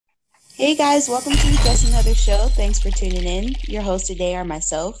Hey guys, welcome to Just Another Show. Thanks for tuning in. Your hosts today are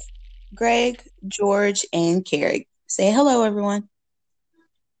myself, Greg, George, and Carrick. Say hello, everyone.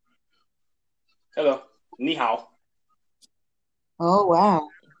 Hello. Ni hao. Oh, wow.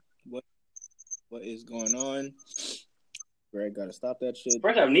 What what is going on? Greg, gotta stop that shit.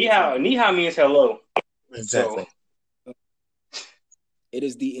 First off, ni hao. Ni hao means hello. Exactly. So, It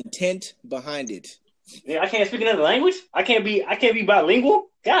is the intent behind it. I can't speak another language. I can't be bilingual.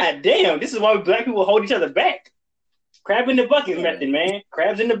 God damn, this is why black people hold each other back. Crab in the bucket method, man.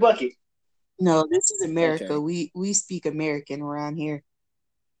 Crabs in the bucket. No, this is America. Okay. We speak American around here.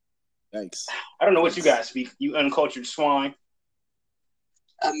 Yikes. I don't know what you guys speak, you uncultured swine.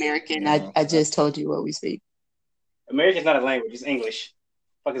 American. No, I just told you what we speak. American's not a language, it's English.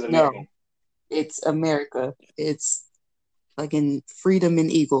 Fuck is No, American? it's America. It's like in Freedom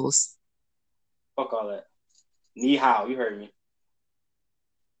and Eagles. Fuck all that. Ni hao, you heard me.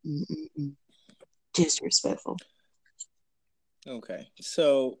 Mm-mm-mm. Disrespectful. Okay.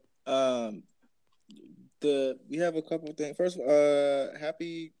 So we have a couple of things. First,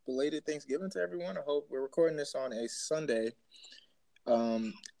 happy belated Thanksgiving to everyone. I hope we're recording this on a Sunday.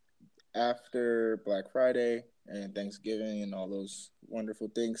 After Black Friday and Thanksgiving and all those wonderful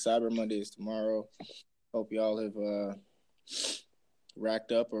things. Cyber Monday is tomorrow. Hope y'all have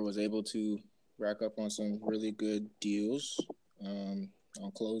racked up or was able to rack up on some really good deals on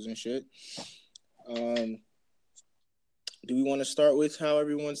clothes and shit. Do we want to start with how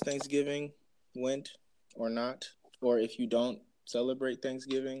everyone's Thanksgiving went or not? Or if you don't celebrate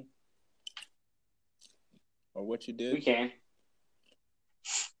Thanksgiving or what you did? We can.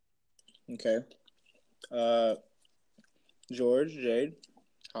 Okay. George, Jade,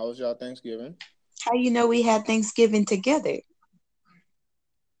 how was y'all Thanksgiving? How you know we had Thanksgiving together?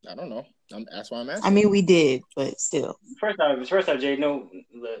 I don't know. That's why I'm asking. I mean, we did, but still. First off, Jay, no,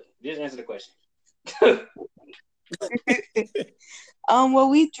 look, just answer the question. Well,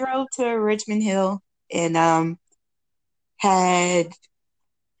 we drove to Richmond Hill and had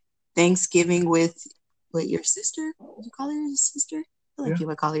Thanksgiving with your sister. Would you call her your sister? I feel like you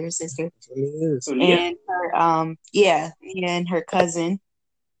would call her your sister. And her me and her cousin.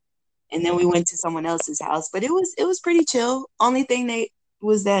 And then we went to someone else's house. But it was pretty chill. Only thing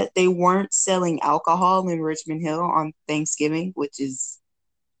was that they weren't selling alcohol in Richmond Hill on Thanksgiving, which is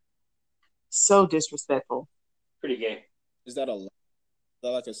so disrespectful. Pretty gay. Is that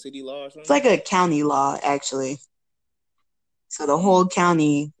like a city law or something? It's like a county law, actually. So the whole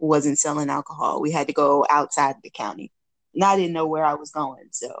county wasn't selling alcohol. We had to go outside the county. And I didn't know where I was going,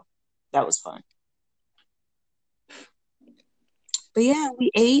 so that was fun. But yeah,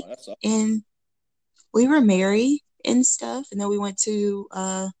 we ate and we were merry and stuff. And then we went to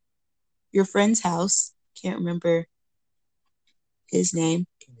your friend's house. Can't remember his name.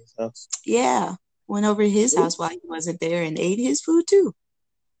 His house. Yeah. Went over to his house while he wasn't there and ate his food too.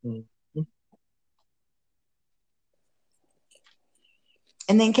 Mm-hmm.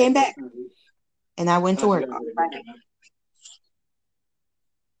 And then came back. And I went to work on Friday.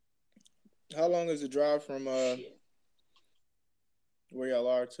 How long is the drive from where y'all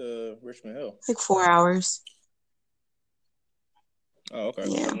are to Richmond Hill? Like 4 hours. Oh, okay.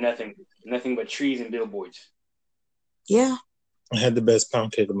 Yeah. Nothing but trees and billboards. Yeah. I had the best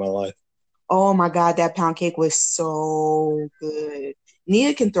pound cake of my life. Oh my God, that pound cake was so good.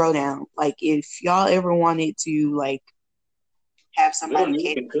 Nia can throw down. Like if y'all ever wanted to like have somebody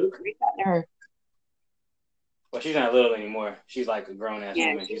Nia can cook. Reach out to her. Well, she's not little anymore. She's like a grown ass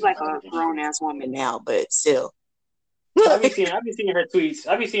woman. She's like a grown ass woman now, but still. I've been seeing her tweets.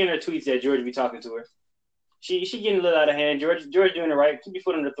 I've been seeing her tweets that George be talking to her. She getting a little out of hand. George doing it right. Keep your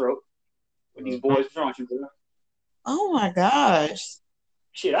foot in the throat with these boys. What's wrong with you, girl? Oh my gosh.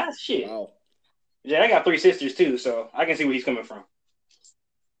 Shit. Wow. Yeah, I got 3 sisters too, so I can see where he's coming from.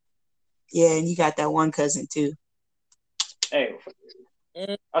 Yeah, and you got that one cousin too. Hey.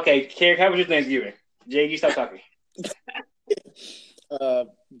 Okay, Carrick, how was your Thanksgiving? Jay, you stop talking.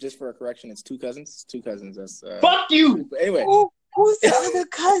 Just for a correction, it's 2 cousins. 2 cousins. That's fuck you. But anyway, who's the other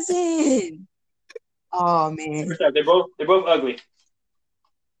cousin? Oh man, they're both ugly.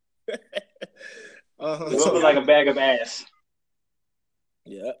 They both look like a bag of ass.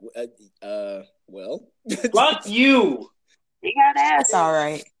 Yeah. Well. Fuck you. They got ass, all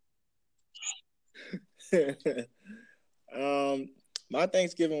right. My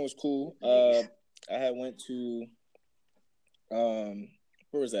Thanksgiving was cool. I had went to where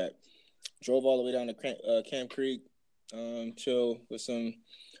was that? Drove all the way down to Camp Creek, chill with some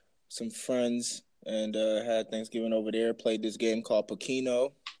friends, and had Thanksgiving over there. Played this game called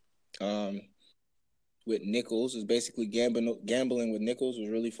Pokino. with nickels. It was basically gambling with nickels. It was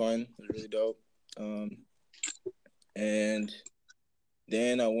really fun. It was really dope. And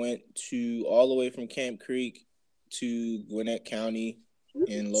then I went to all the way from Camp Creek to Gwinnett County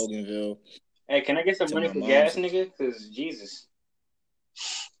in Loganville. Hey, can I get some To money my for mom's. gas, nigga? Because Jesus.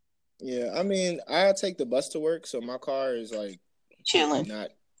 Yeah, I mean, I take the bus to work, so my car is like Chilling. not.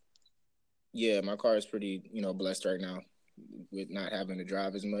 Yeah, my car is pretty, blessed right now with not having to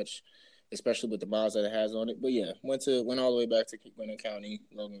drive as much, especially with the miles that it has on it. But yeah, went all the way back to Gwinnett County,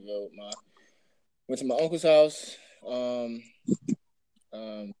 Loganville. Went to my uncle's house,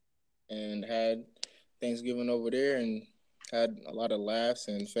 and had Thanksgiving over there, and had a lot of laughs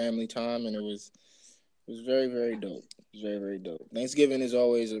and family time, and it was very, very dope. It was very, very dope. Thanksgiving is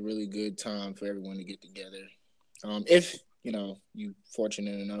always a really good time for everyone to get together. If you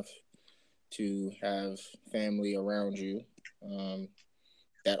fortunate enough to have family around you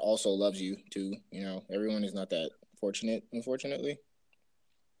that also loves you too. Everyone is not that fortunate, unfortunately,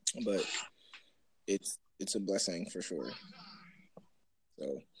 but it's a blessing for sure.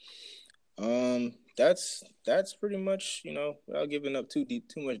 So that's pretty much, without giving up too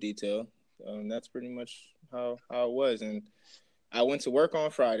much detail, that's pretty much how it was. And I went to work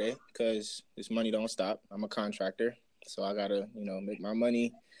on Friday because this money don't stop. I'm a contractor, so I gotta make my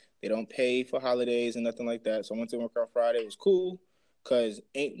money. They don't pay for holidays and nothing like that. So I went to work on Friday. It was cool because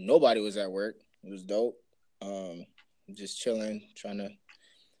ain't nobody was at work. It was dope. Just chilling, trying to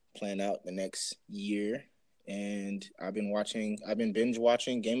plan out the next year. And I've been binge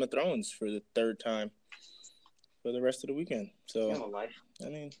watching Game of Thrones for the third time for the rest of the weekend. So I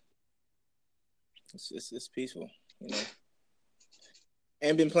mean, it's peaceful,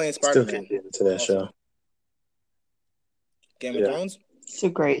 And been playing Still Spider-Man. can't get into that show. Game of Thrones? It's a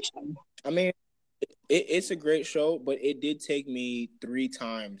great show. I mean, it's a great show, but it did take me 3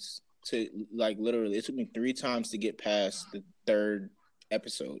 times to, literally, it took me 3 times to get past the 3rd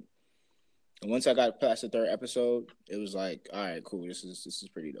episode. And once I got past the 3rd episode, it was like, all right, cool. This is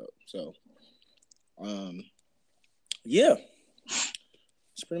pretty dope. So, yeah,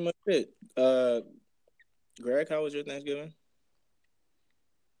 that's pretty much it. Greg, how was your Thanksgiving?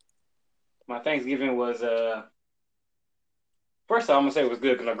 My Thanksgiving was first off, I'm gonna say it was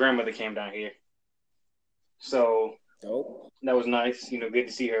good because my grandmother came down here, so dope. That was nice. Good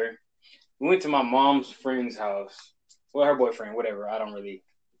to see her. We went to my mom's friend's house. Well, her boyfriend, whatever. I don't really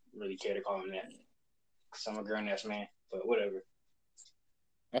care to call him that because I'm a grown ass man. But whatever.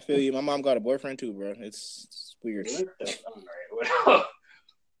 I feel you. My mom got a boyfriend too, bro. It's weird. All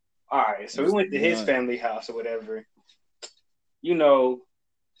right. So we went to his family house or whatever.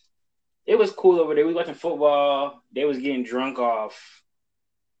 It was cool over there. We watching football. They was getting drunk off.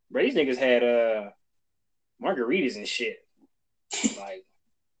 Bro, these niggas had margaritas and shit. Like,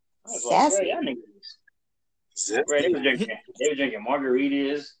 I was like, bro, y'all niggas. Bro, they were drinking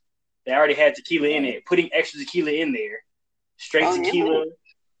margaritas. They already had tequila in it, putting extra tequila in there. Straight tequila,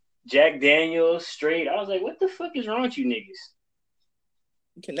 Jack Daniels, straight. I was like, what the fuck is wrong with you niggas?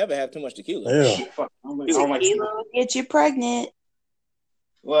 You can never have too much tequila. Yeah. Shit, fuck. I don't like tequila. Get you pregnant.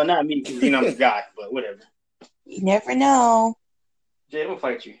 Well, not me, because I'm a guy, but whatever. You never know. Jay, I'm gonna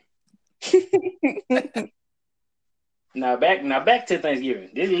fight you. Now back to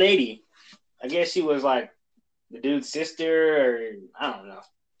Thanksgiving. This lady, I guess she was like the dude's sister, or I don't know.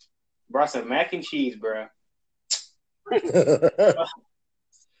 Brought some mac and cheese, bro. I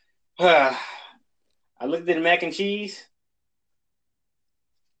looked at the mac and cheese.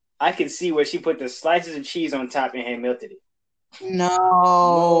 I could see where she put the slices of cheese on top and had melted it.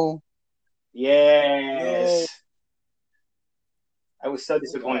 No. Yes. No. I was so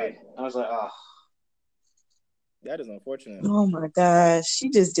disappointed. I was like, oh. That is unfortunate. Oh my gosh. She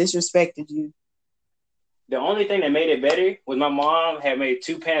just disrespected you. The only thing that made it better was my mom had made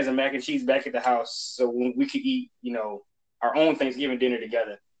 2 pans of mac and cheese back at the house so we could eat, our own Thanksgiving dinner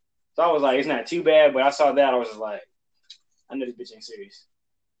together. So I was like, it's not too bad, but I saw that, I was just like, I know this bitch ain't serious.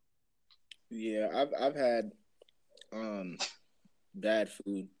 Yeah, I've had bad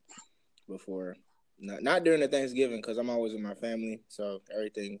food before. Not during the Thanksgiving because I'm always with my family, so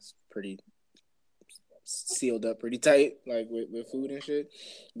everything's pretty sealed up pretty tight, like with food and shit.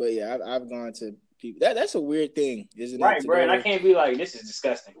 But yeah, I've gone to people. That's a weird thing, isn't it? Right, bro. And I can't be like, this is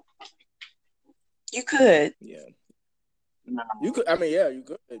disgusting. You could. Yeah. No. You could. I mean, yeah, you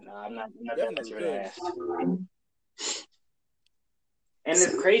could. No, I'm not Definitely that And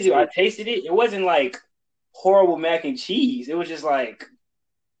it's crazy. I tasted it. It wasn't like horrible mac and cheese. It was just like,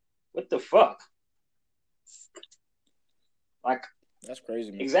 what the fuck? Like, that's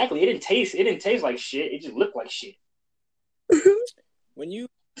crazy, man. Exactly. It didn't taste like shit. It just looked like shit. When you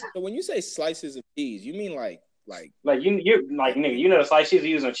So when you say slices of cheese, you mean like you like nigga, you know the slice cheese we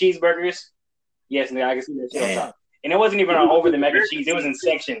use on cheeseburgers? Yes, nigga, I can see that shit on damn. top. And it wasn't even over the mac and cheese. It was in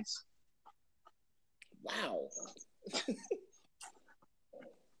sections. Wow.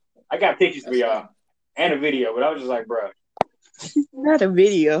 I got pictures for y'all and a video, but I was just like, bro. Not a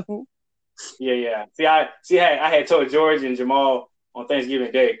video. Yeah. I had told George and Jamal on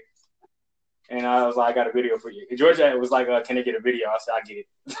Thanksgiving Day, and I was like, I got a video for you. And George was like, can I get a video? I said, I get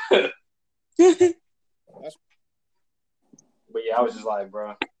it. But yeah, I was just like,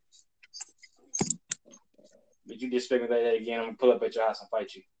 bro. But you disrespect me like that again, I'm gonna pull up at your house and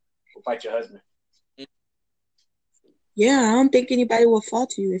fight you. Or fight your husband. Yeah, I don't think anybody will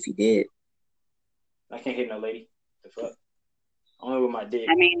fault you if you did. I can't hit no lady. The fuck? Only with my dick.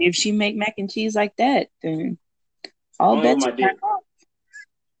 I mean, if she make mac and cheese like that, then all Only with bets my are dick. off.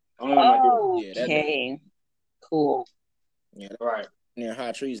 Only with my dick. Okay. Cool. Yeah. Right. Near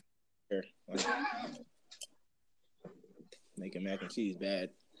hot trees. Making mac and cheese bad.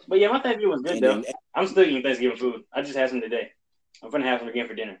 But yeah, my Thanksgiving was good And though. then- I'm still eating Thanksgiving food. I just had some today. I'm gonna have some again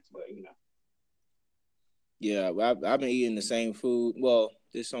for dinner, but you know. Yeah, I've been eating the same food. Well,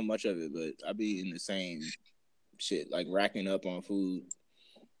 there's so much of it, but I've been eating the same shit, like racking up on food,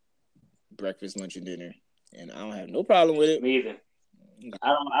 breakfast, lunch, and dinner, and I don't have no problem with it. Me either.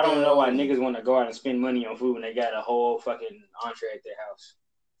 I don't know why niggas want to go out and spend money on food when they got a whole fucking entree at their house.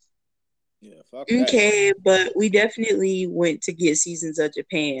 Yeah, fuck that. Okay, but we definitely went to get Seasons of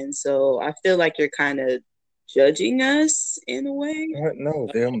Japan, so I feel like you're kind of judging us in a way. What? No,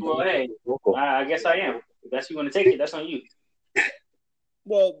 damn. Well, hey, Local. I guess I am. If that's you want to take it, that's on you.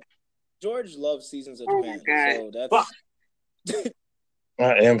 Well, George loves Seasons of Oh my Japan, God. so that's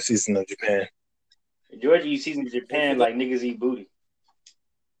I am Season of Japan. Georgia eats season in Japan like niggas eat booty.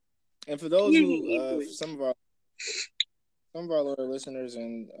 And for those Yeah, who, some of our loyal listeners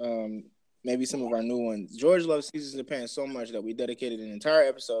and maybe some of our new ones, George loves Seasons of Japan so much that we dedicated an entire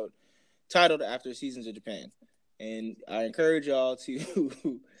episode titled after Seasons of Japan. And I encourage y'all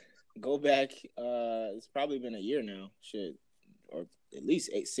to go back. It's probably been a year now, or at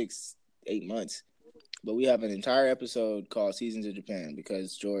least 8 months. But we have an entire episode called Seasons of Japan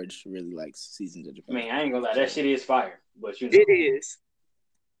because George really likes Seasons of Japan. Man, I ain't gonna lie, that shit is fire. But you know, It is.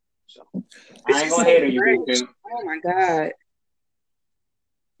 so I ain't gonna hate on you, big pimp. Oh my God.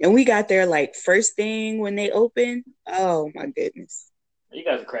 And we got there like first thing when they opened. Oh my goodness. You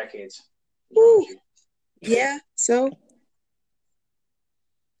guys are crackheads. Woo. Yeah, so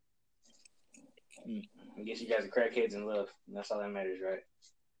I guess you guys are crackheads in love. And that's all that matters, right?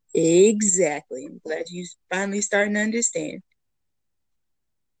 exactly. I'm glad you finally starting to understand.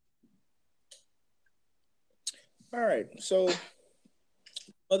 All right. So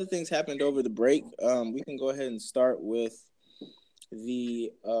other things happened over the break. We can go ahead and start with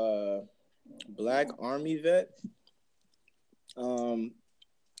the Black Army vet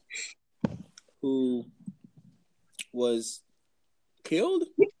who was killed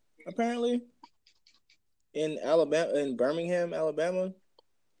apparently in Birmingham, Alabama.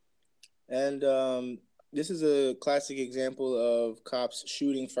 And this is a classic example of cops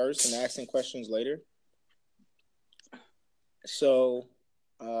shooting first and asking questions later. So,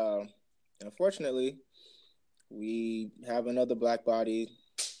 unfortunately, we have another black body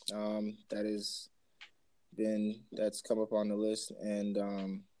that's come up on the list,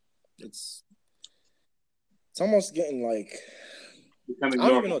 and it's almost getting like I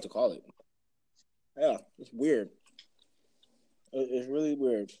don't even know what to call it. Yeah, it's weird. It's really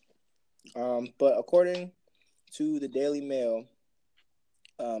weird. But according to the Daily Mail,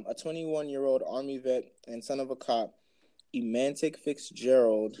 a 21-year-old Army vet and son of a cop, Emantic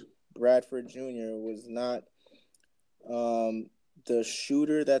Fitzgerald Bradford Jr. was not the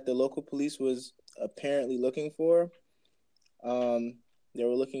shooter that the local police was apparently looking for. They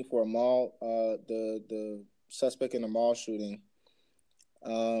were looking for a mall, the suspect in a mall shooting.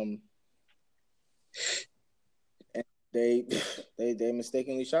 And they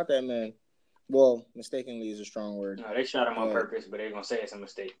mistakenly shot that man. Well, mistakenly is a strong word. No, they shot him on purpose, but they're gonna say it's a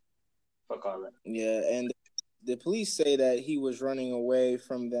mistake. Fuck all that. Yeah, and the police say that he was running away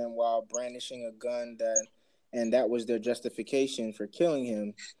from them while brandishing a gun, and that was their justification for killing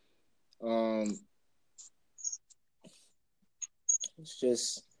him. It's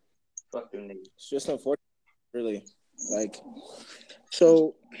just fuck them niggas. It's just unfortunate, really. Like,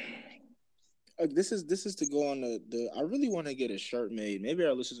 so this is to go on the. I really want to get a shirt made. Maybe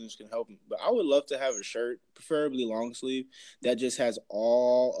our listeners can help me, but I would love to have a shirt, preferably long sleeve, that just has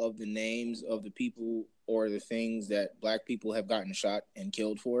all of the names of the people or the things that black people have gotten shot and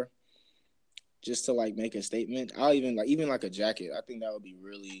killed for. just to like make a statement. I'll even like a jacket. I think that would be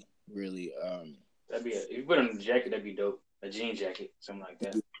really, really. That'd be if you put on a jacket, that'd be dope. A jean jacket, something like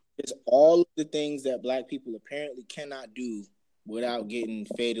that. It's all of the things that Black people apparently cannot do without getting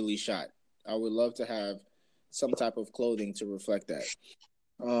fatally shot. I would love to have some type of clothing to reflect that.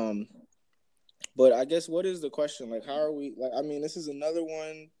 But I guess what is the question? Like, how are we? Like, I mean, this is another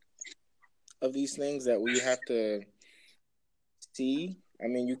one of these things that we have to see. I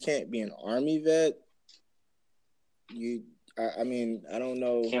mean, you can't be an Army vet. I mean, I don't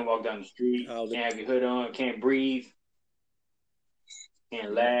know. Can't walk down the street. Can't have your hood on. Can't breathe.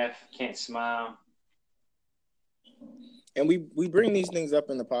 Can't laugh. Can't smile. And we bring these things up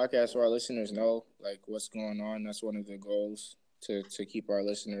in the podcast so our listeners know like what's going on. That's one of the goals to keep our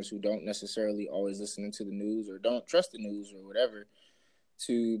listeners who don't necessarily always listen to the news or don't trust the news or whatever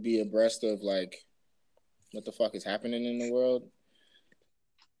to be abreast of like what the fuck is happening in the world.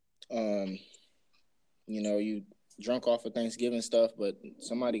 You know, you drunk off of Thanksgiving stuff, but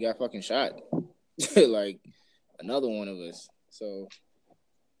somebody got fucking shot. Like another one of us. So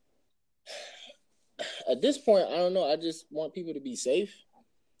at this point, I don't know. I just want people to be safe.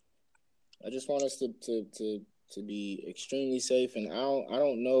 I just want us to be extremely safe, and I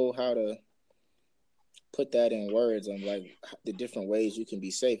don't know how to put that in words on like the different ways you can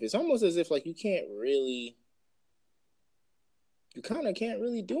be safe. It's almost as if like you kind of can't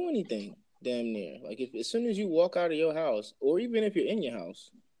really do anything damn near. Like if as soon as you walk out of your house, or even if you're in your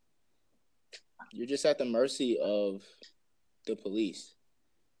house, you're just at the mercy of the police.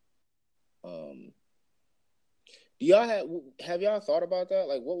 Do y'all have y'all thought about that?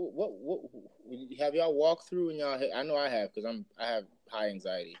 Like, what have y'all walked through in y'all head? I know I have because I have high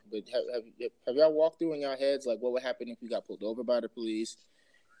anxiety. But have y'all walked through in y'all heads like what would happen if you got pulled over by the police,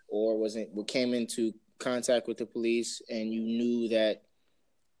 or what came into contact with the police and you knew that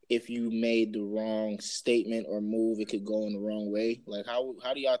if you made the wrong statement or move, it could go in the wrong way? Like, how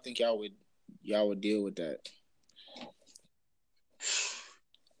do y'all think y'all would deal with that?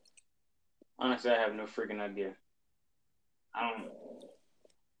 Honestly, I have no freaking idea. I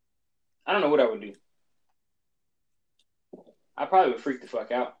don't know what I would do. I probably would freak the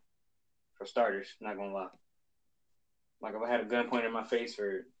fuck out, for starters, not gonna lie. Like if I had a gun pointed in my face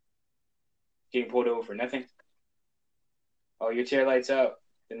for getting pulled over for nothing. Oh, your tail lights out,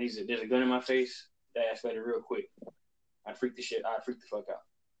 then there's a gun in my face, that escalated real quick. I'd freak the fuck out.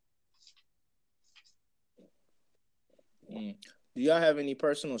 Do y'all have any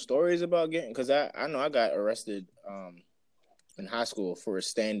personal stories about getting? Because I know I got arrested in high school for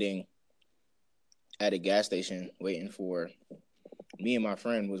standing at a gas station waiting for. Me and my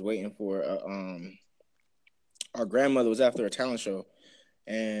friend was waiting for our grandmother was after a talent show,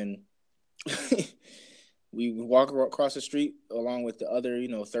 and we walk across the street along with the other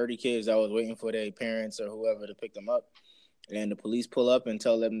 30 kids that was waiting for their parents or whoever to pick them up, and the police pull up and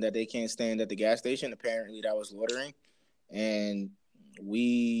tell them that they can't stand at the gas station. Apparently that was loitering. And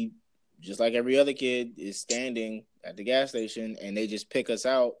we, just like every other kid, is standing at the gas station, and they just pick us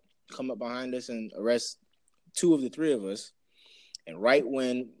out, come up behind us, and arrest two of the three of us. And right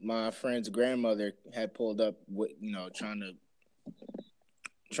when my friend's grandmother had pulled up, trying to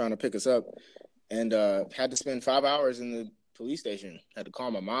pick us up, and had to spend 5 hours in the police station. Had to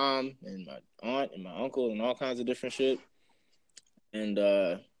call my mom and my aunt and my uncle and all kinds of different shit. And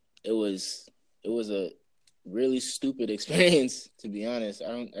it was a really stupid experience, to be honest.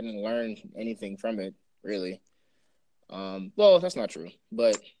 I didn't learn anything from it, really. Well, that's not true,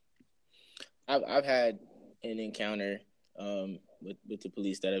 but I've had an encounter with the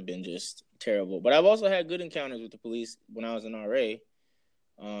police that have been just terrible. But I've also had good encounters with the police when I was in RA.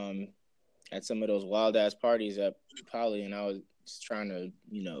 At some of those wild ass parties at Poly, and I was just trying to,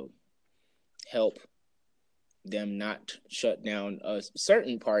 help them not shut down a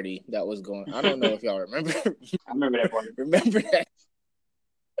certain party that was going. I don't know if y'all remember. I remember that party. Remember that?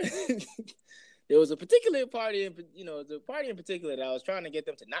 There was a particular party, the party in particular that I was trying to get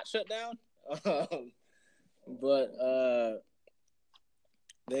them to not shut down. But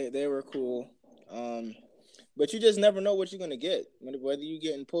they were cool. But you just never know what you're gonna get, whether you're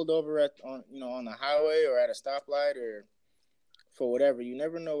getting pulled over on the highway or at a stoplight or for whatever. You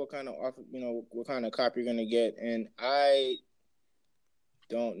never know what kind of cop you're gonna get, and I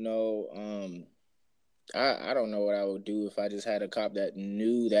don't know. I don't know what I would do if I just had a cop that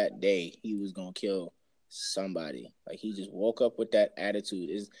knew that day he was gonna kill somebody. Like he just woke up with that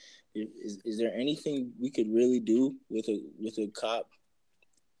attitude. Is there anything we could really do with a cop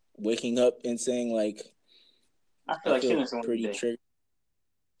waking up and saying like, I feel like killing someone pretty triggered?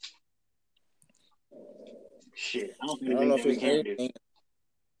 Shit, I don't know if we it's can do. anything.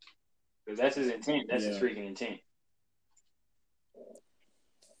 Because that's his intent. That's his Yeah. freaking intent.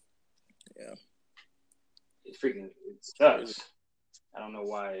 Yeah. It sucks. I don't know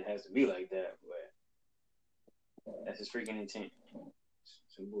why it has to be like that, but that's his freaking intent.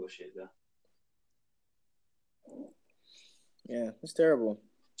 Some bullshit, though. Yeah, it's terrible.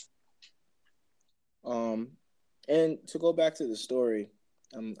 And to go back to the story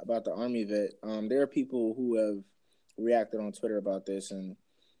about the Army vet, there are people who have reacted on Twitter about this, and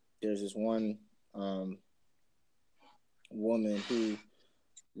there's this one woman who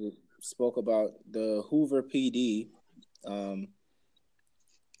spoke about the Hoover PD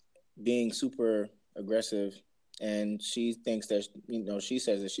being super aggressive, and she thinks that she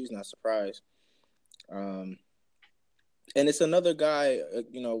says that she's not surprised. And it's another guy,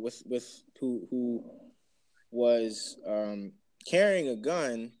 with who was carrying a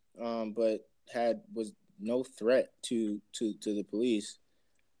gun, but was no threat to the police.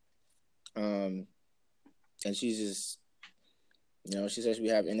 And she's just, she says we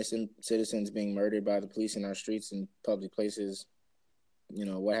have innocent citizens being murdered by the police in our streets and public places.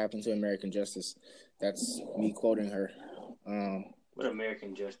 What happened to American justice? That's me quoting her. What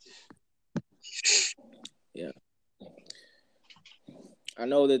American justice? Yeah. I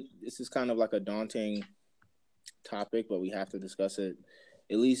know that this is kind of like a daunting topic, but we have to discuss it,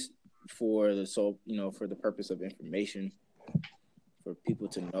 at least for the purpose of information, for people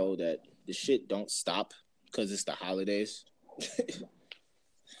to know that the shit don't stop because it's the holidays.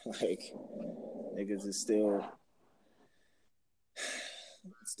 Like, niggas is still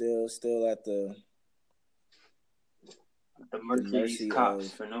at the mercy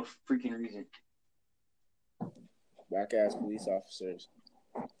cops for no freaking reason. Whack ass police officers.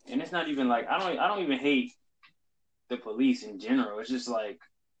 And it's not even like I don't even hate the police in general. It's just like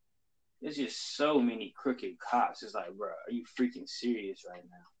there's just so many crooked cops. It's like, bro, are you freaking serious right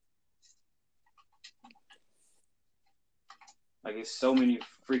now? Like, it's so many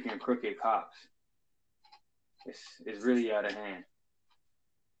freaking crooked cops. It's really out of hand.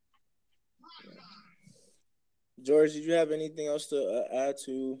 George, did you have anything else to add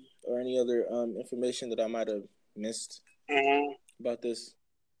to, or any other information that I might have missed about this?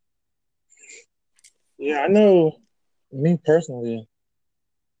 Yeah, I know. Me personally,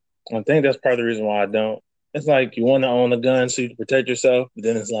 I think that's part of the reason why I don't. It's like you want to own a gun so you can protect yourself, but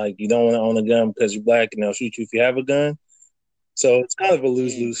then it's like you don't want to own a gun because you're black and they'll shoot you if you have a gun. So it's kind of a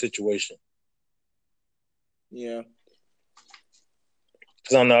lose-lose situation. Yeah.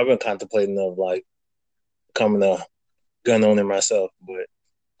 Because I know I've been contemplating of like becoming a gun owner myself, but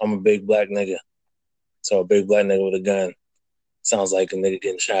I'm a big black nigga. So a big black nigga with a gun sounds like a nigga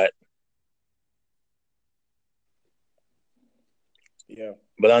getting shot. Yeah.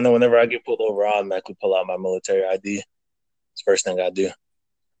 But I know whenever I get pulled over, I automatically pull out my military ID. It's the first thing I do.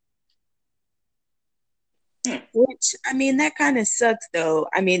 Which, I mean, that kind of sucks though.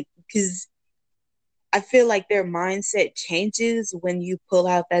 I mean, because I feel like their mindset changes when you pull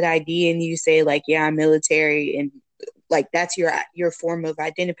out that ID and you say like, yeah, I'm military, and like that's your form of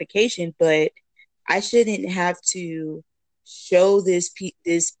identification. But I shouldn't have to show this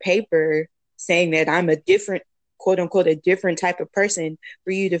paper saying that I'm a different, quote unquote, a different type of person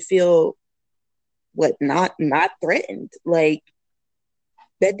for you to feel not threatened. Like,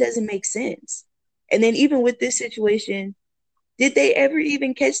 that doesn't make sense. And then even with this situation, did they ever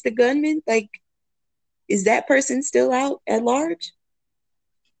even catch the gunman? Like, is that person still out at large?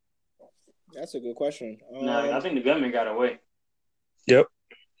 That's a good question. No, I think the gunman got away. Yep.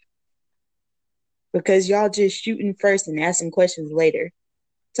 Because y'all just shooting first and asking questions later.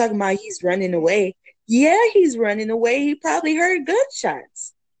 Talking about he's running away. Yeah, he's running away. He probably heard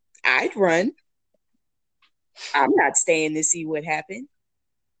gunshots. I'd run. I'm not staying to see what happened.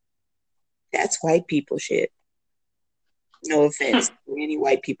 That's white people shit. No offense to any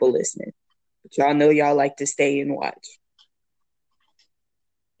white people listening. But y'all know y'all like to stay and watch.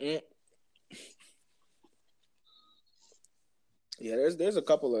 Yeah, there's a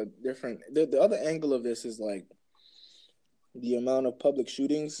couple of different. The other angle of this is like the amount of public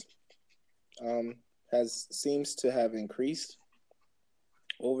shootings seems to have increased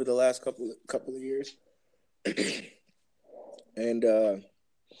over the last couple of years, and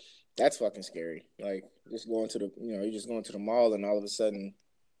that's fucking scary. Like, just going to you're just going to the mall and all of a sudden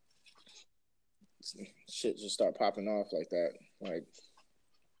shit just start popping off like that. Like,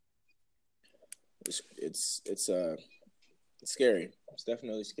 it's scary. It's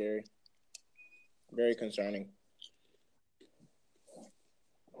definitely scary. Very concerning.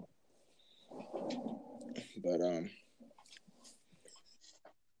 But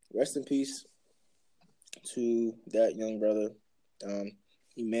rest in peace to that young brother.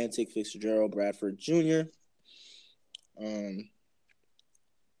 Emantic Fitzgerald Bradford Jr.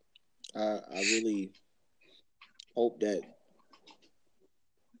 I really hope that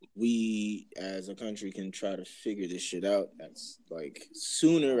we as a country can try to figure this shit out. That's like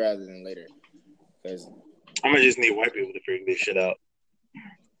sooner rather than later. Because I'm gonna just need white people to figure this shit out.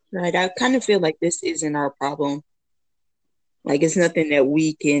 Right. I kind of feel like this isn't our problem. Like it's nothing that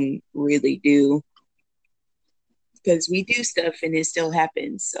we can really do because we do stuff and it still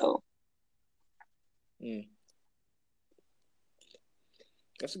happens. So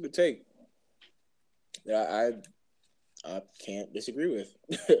that's a good take. Yeah, I can't disagree with.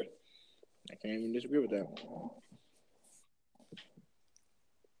 I can't even disagree with that.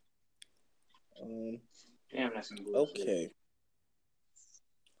 Damn, that's some bullshit. Okay.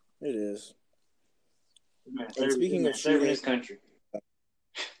 It is. Man, and speaking of serving shooting, this country.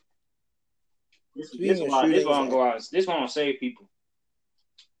 Speaking of shootings, this one go out. This one will save people.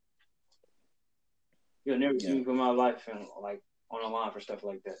 You'll never see me put my life in, like on the line for stuff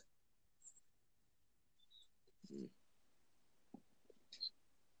like that.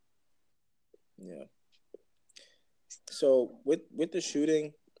 Yeah. So with the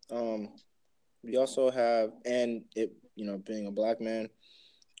shooting, we also have, and it, being a black man,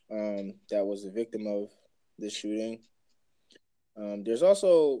 that was the victim of this shooting. There's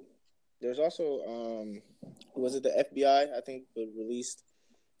also, was it the FBI? I think released,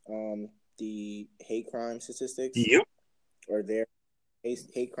 the hate crime statistics. Yep. Or their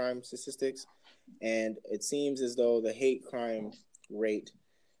hate crime statistics, and it seems as though the hate crime rate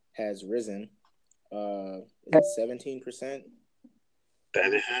has risen. 17%.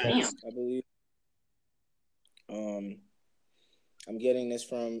 That is, I believe. I'm getting this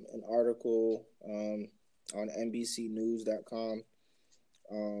from an article on NBCnews.com,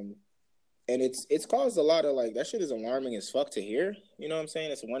 and it's caused a lot of that shit is alarming as fuck to hear. You know what I'm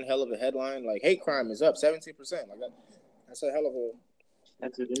saying? It's one hell of a headline. Like hate crime is up 17%. Like that's a hell of a.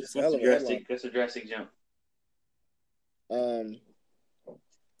 That's a drastic jump.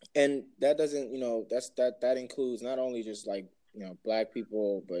 And that doesn't, that includes not only just black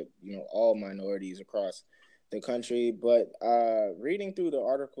people, but all minorities across the country. But reading through the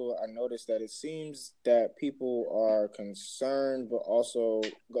article, I noticed that it seems that people are concerned, but also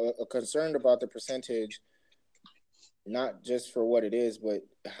concerned about the percentage, not just for what it is, but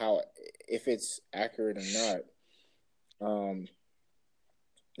if it's accurate or not.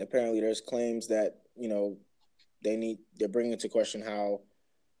 Apparently, there's claims that they're bringing into question how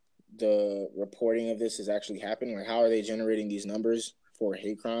the reporting of this is actually happening. Like, how are they generating these numbers for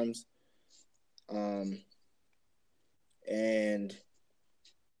hate crimes? And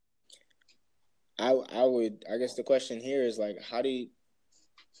I guess the question here is I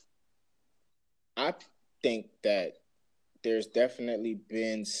think that there's definitely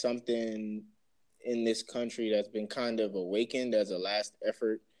been something in this country that's been kind of awakened as a last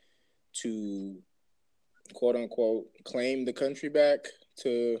effort to, quote unquote, claim the country back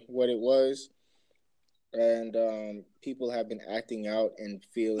to what it was. And people have been acting out and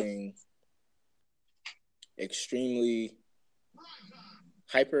feeling extremely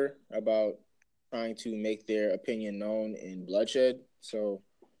hyper about trying to make their opinion known in bloodshed. So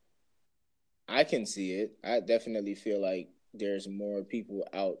I can see it. I definitely feel like there's more people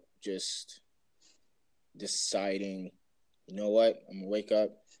out just deciding, you know what, I'm going to wake up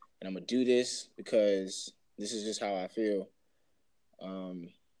and I'm going to do this because this is just how I feel.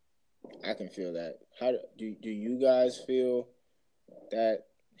 I can feel that. How do you guys feel that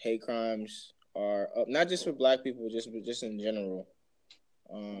hate crimes are up? Not just for black people, just in general.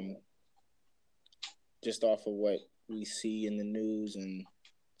 Just off of what we see in the news and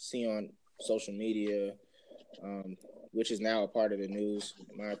see on social media, which is now a part of the news,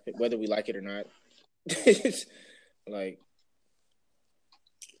 whether we like it or not.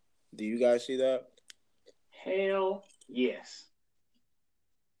 Do you guys see that? Hell yes.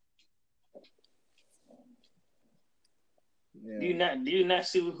 Yeah. Do you not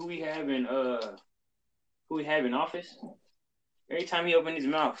see who we have in office? Every time he opened his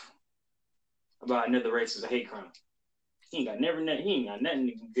mouth about another race is a hate crime. He ain't got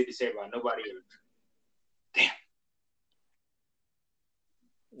nothing good to say about nobody else. Damn.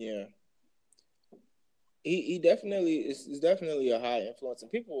 Yeah. He definitely is definitely a high influence,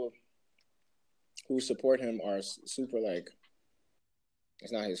 and people who support him are super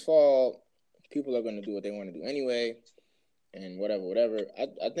it's not his fault. People are going to do what they want to do anyway, and whatever.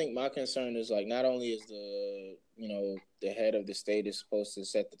 I think my concern is not only is the head of the state is supposed to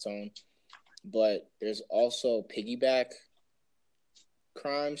set the tone, but there's also piggyback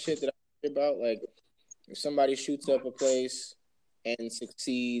crime shit that I hear about. Like if somebody shoots up a place and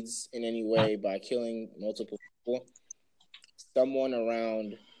succeeds in any way by killing multiple people, someone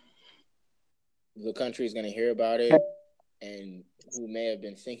around the country is going to hear about it, and who may have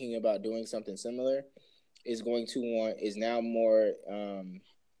been thinking about doing something similar is now more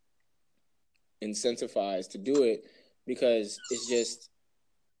incentivized to do it, because it's just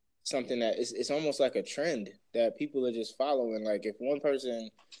something that it's almost like a trend that people are just following. Like, if one person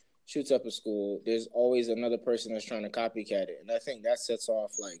shoots up a school, there's always another person that's trying to copycat it. And I think that sets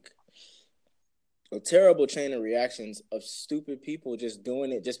off like a terrible chain of reactions of stupid people just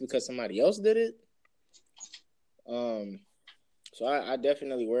doing it just because somebody else did it. So I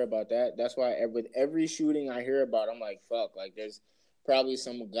definitely worry about that. That's why with every shooting I hear about, I'm like, fuck, like there's probably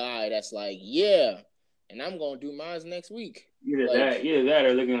some guy that's like, yeah, and I'm gonna do mine next week. Either that,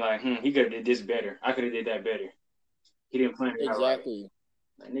 or looking like, he could have did this better. I could have did that better. He didn't plan it exactly.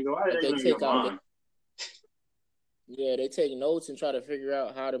 Out right. Like, nigga, why did they take out? Yeah, they take notes and try to figure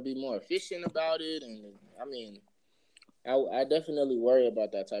out how to be more efficient about it. And I mean, I definitely worry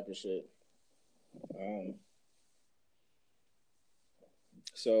about that type of shit.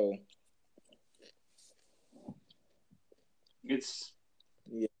 So it's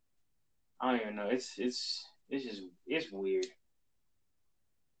I don't even know. It's weird.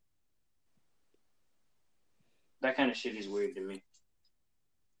 That kind of shit is weird to me.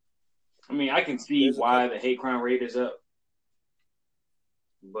 I mean, I can see why the hate crime rate is up,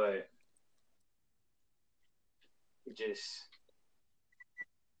 but it just,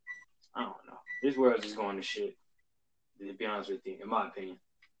 I don't know. This world's just going to shit, to be honest with you, in my opinion.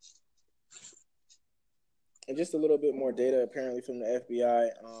 And just a little bit more data, apparently, from the FBI.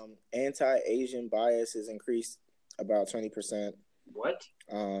 Anti-Asian bias has increased about 20%. What?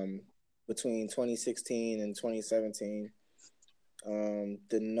 Between 2016 and 2017.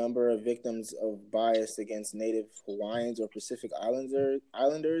 The number of victims of bias against Native Hawaiians or Pacific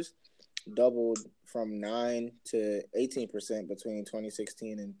Islanders doubled from 9 to 18% between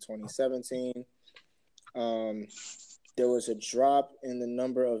 2016 and 2017. There was a drop in the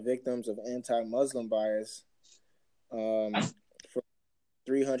number of victims of anti-Muslim bias from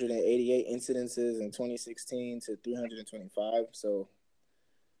 388 incidences in 2016 to 325. So,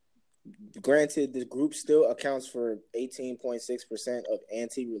 granted, the group still accounts for 18.6% of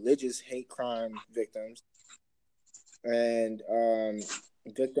anti-religious hate crime victims, and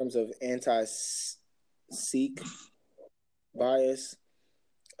victims of anti-Sikh bias.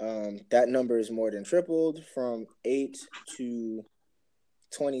 That number is more than tripled from 8 to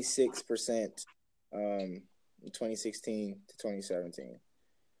 26% in 2016 to 2017.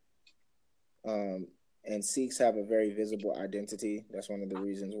 And Sikhs have a very visible identity. That's one of the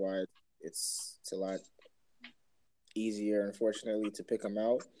reasons why it's a lot easier, unfortunately, to pick them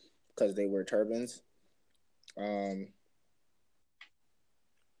out, because they wear turbans. And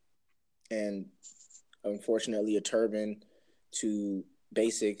unfortunately, a turban to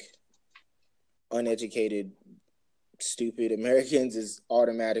basic, uneducated, stupid Americans is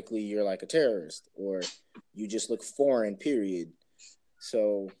automatically you're like a terrorist, or you just look foreign, period.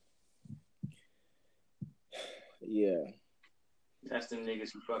 So, yeah. That's the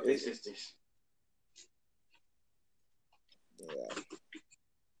niggas who fuck their sisters. Yeah.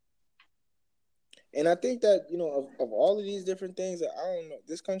 And I think that, of all of these different things, I don't know,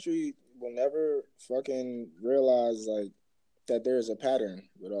 this country will never fucking realize, like, that there's a pattern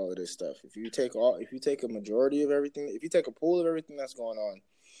with all of this stuff. If you take a majority of everything, if you take a pool of everything that's going on,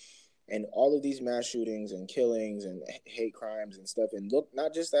 and all of these mass shootings and killings and hate crimes and stuff, and look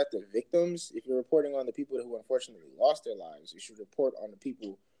not just at the victims. If you're reporting on the people who unfortunately lost their lives, you should report on the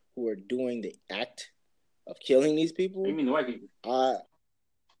people who are doing the act of killing these people. You mean the white people?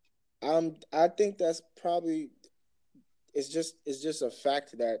 I think that's probably it's just a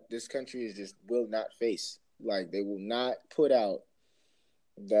fact that this country will not face. Like, they will not put out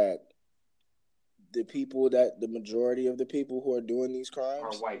that the majority of the people who are doing these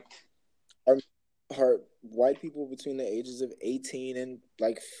crimes are white. Are white people between the ages of 18 and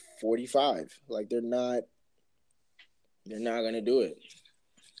like 45. Like, they're not gonna do it.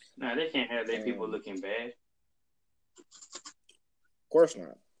 Nah, they can't have their people looking bad. Of course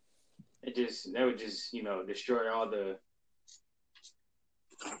not. That would just destroy all the.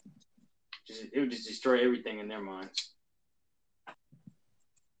 It would just destroy everything in their minds.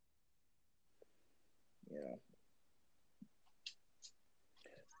 Yeah.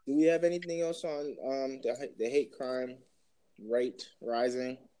 Do we have anything else on the hate crime rate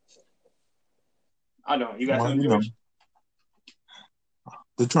rising? I don't. You got something, George?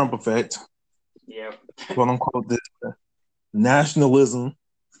 The Trump effect. Yeah. Quote unquote, this nationalism.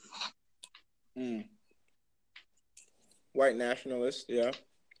 White nationalist, yeah.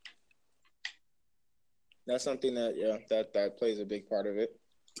 That's something that plays a big part of it.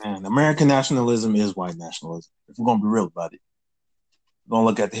 And American nationalism is white nationalism. If we're gonna be real about it, we're gonna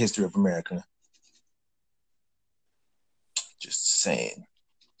look at the history of America. Just saying.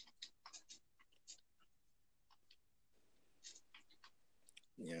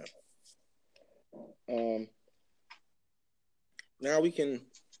 Yeah. Now we can.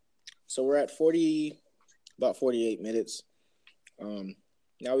 So we're at about 48 minutes.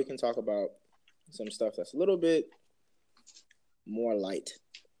 Now we can talk about some stuff that's a little bit more light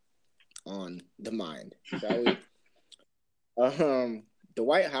on the mind, shall we?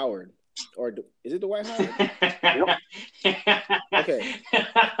 Dwight Howard, or is it Dwight Howard? Okay.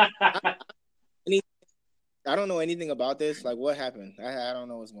 I don't know anything about this. Like, what happened? I don't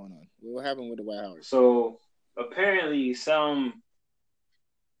know what's going on. What happened with Dwight Howard? So apparently, I'd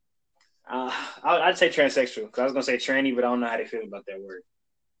say transsexual because I was gonna say tranny, but I don't know how they feel about that word.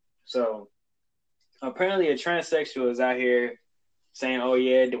 So apparently, a transsexual is out here saying, "Oh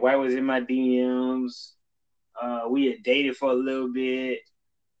yeah, Dwight was in my DMs. We had dated for a little bit.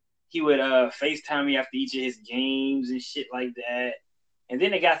 He would FaceTime me after each of his games and shit like that." And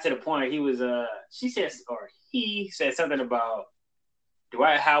then it got to the point he said something about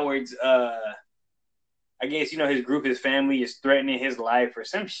Dwight Howard's I guess his group, his family is threatening his life or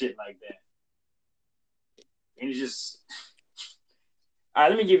some shit like that. And it's just all right,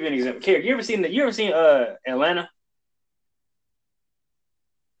 let me give you an example. Kerry, you ever seen Atlanta?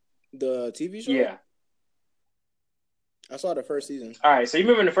 The TV show? Yeah. I saw the first season. All right, so you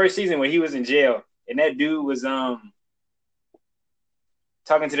remember in the first season when he was in jail and that dude was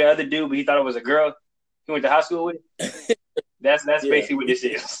talking to the other dude, but he thought it was a girl he went to high school with? That's basically what this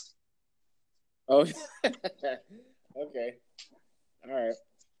is. Oh, okay. All right.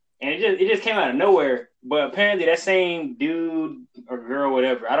 And it just came out of nowhere. But apparently that same dude or girl,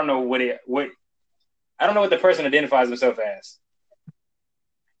 whatever, I don't know what the person identifies himself as,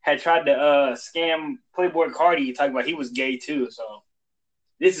 had tried to scam Playboy Cardi, talking about he was gay too. So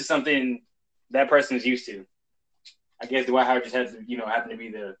this is something that person is used to. I guess Dwight Howard just has to, happen to be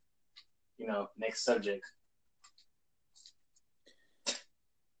the, next subject.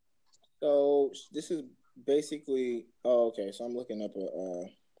 So this is basically. Oh, okay. So I'm looking up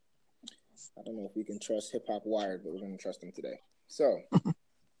I don't know if we can trust Hip Hop Wired, but we're going to trust them today. So,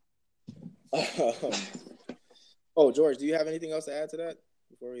 George, do you have anything else to add to that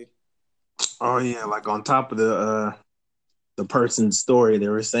before we? Oh yeah, like on top of the person's story, they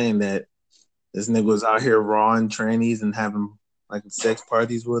were saying that this nigga was out here rawing trannies and having like sex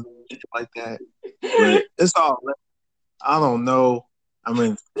parties with them, shit like that. But it's all. I don't know. I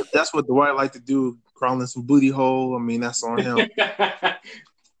mean, if that's what Dwight like to do, crawling some booty hole. I mean, that's on him.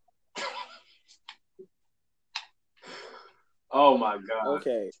 Oh my god.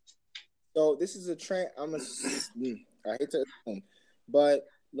 Okay, so this is a trend. I hate to assume, but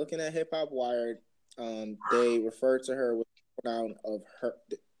looking at Hip Hop Wired, they refer to her with the pronoun of her,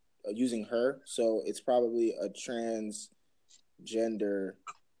 using her. So it's probably a transgender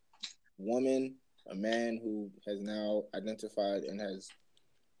woman, a man who has now identified and has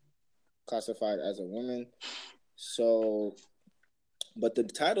classified as a woman. So, but the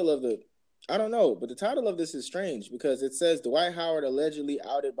title of I don't know, but the title of this is strange because it says Dwight Howard allegedly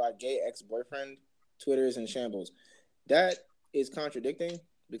outed by gay ex-boyfriend. Twitter is in shambles. That is contradicting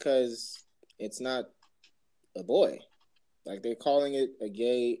because it's not a boy. Like they're calling it a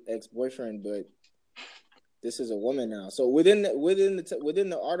gay ex-boyfriend, but this is a woman now. So within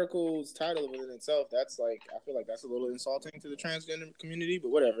the article's title within itself, that's like I feel like that's a little insulting to the transgender community,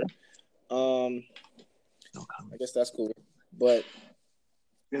 but whatever. I guess that's cool, but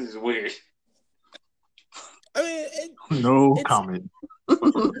this is weird. I mean, no comment.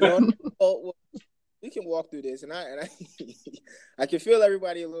 Well, we can walk through this, and I I can feel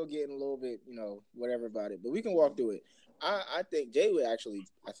everybody getting a little bit, whatever about it. But we can walk through it. I think Jay would actually,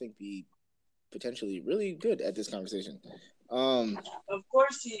 be potentially really good at this conversation. Of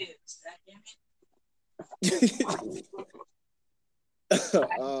course he is.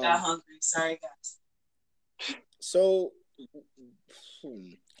 I'm hungry. Sorry, guys. So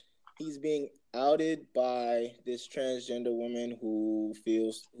he's being outed by this transgender woman who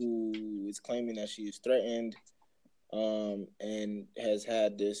is claiming that she is threatened, and has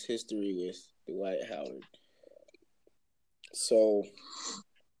had this history with Dwight Howard. So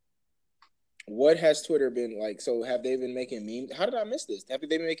what has Twitter been like? So have they been making memes? How did I miss this? Have they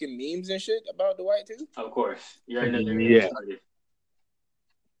been making memes and shit about Dwight too? Of course. You already know they're started.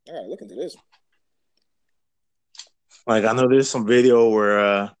 All right, look into this. Like I know there's some video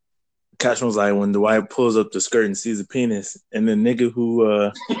where Cash was like when Dwight pulls up the skirt and sees a penis, and the nigga who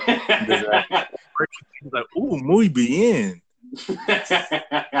does that, he's like, "Ooh, muy bien."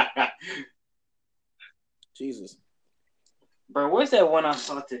 Jesus. Bro, what's that one I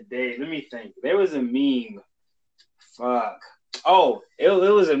saw today? Let me think. There was a meme. Fuck. Oh, it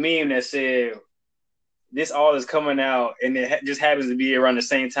was a meme that said this all is coming out, and it just happens to be around the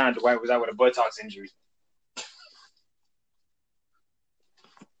same time Dwight was out with a buttocks injury.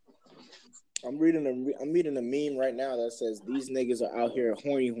 I'm reading a meme right now that says these niggas are out here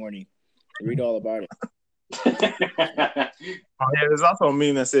horny. Read all about it. Oh, yeah, there's also a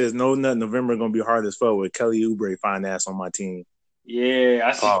meme that says "No Nut November gonna be hard as fuck" with Kelly Oubre fine ass on my team. Yeah,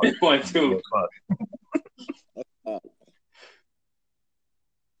 I see that one too.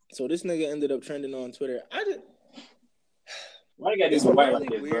 So this nigga ended up trending on Twitter. Why you gotta do Dwight like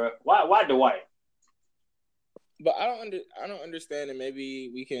this, bro? Why Dwight? But I don't understand, and maybe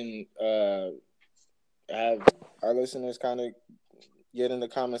we can have our listeners kind of get in the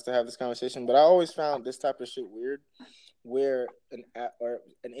comments to have this conversation. But I always found this type of shit weird, where an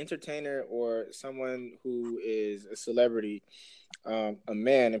entertainer or someone who is a celebrity, a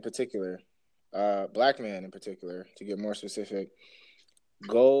man in particular, black man in particular, to get more specific,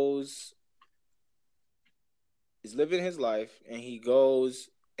 is living his life, and he goes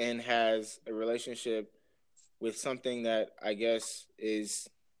and has a relationship with something that I guess is,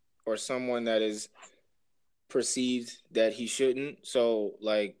 or someone that is perceived that he shouldn't. So,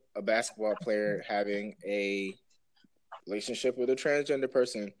 like a basketball player having a relationship with a transgender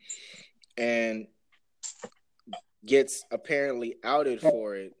person and gets apparently outed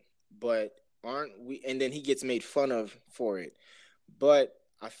for it, but and then he gets made fun of for it. But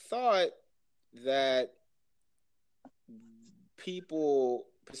I thought that people,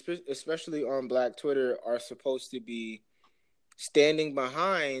 especially on Black Twitter, are supposed to be standing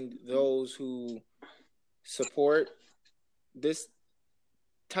behind those who support these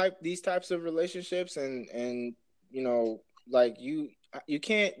types of relationships, and you know, like you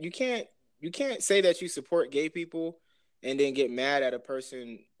can't say that you support gay people and then get mad at a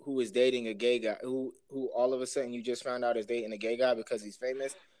person who is dating a gay guy who all of a sudden you just found out is dating a gay guy because he's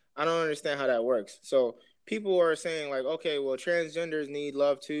famous. I don't understand how that works. So people are saying like, okay, well, transgenders need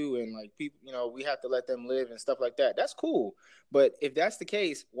love too, and like people, you know, we have to let them live and stuff like that. That's cool. But if that's the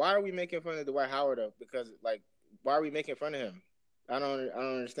case, why are we making fun of Dwight Howard though? Because like, why are we making fun of him? I don't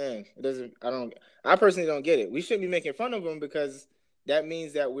understand. It doesn't. I personally don't get it. We shouldn't be making fun of him because that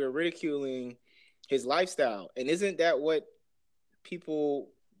means that we're ridiculing his lifestyle. And isn't that what people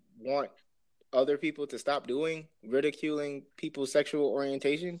want other people to stop doing? Ridiculing people's sexual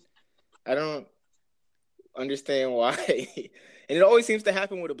orientation? I don't understand why. And it always seems to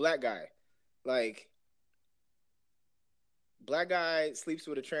happen with a black guy. Like, black guy sleeps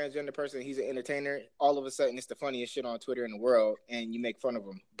with a transgender person, he's an entertainer, all of a sudden it's the funniest shit on Twitter in the world and you make fun of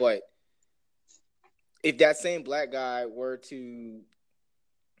him. But if that same black guy were to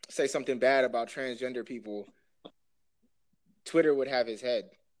say something bad about transgender people, Twitter would have his head.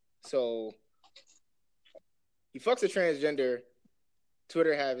 So he fucks a transgender,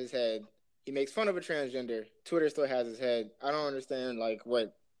 Twitter have his head. He makes fun of a transgender, Twitter still has his head. I don't understand like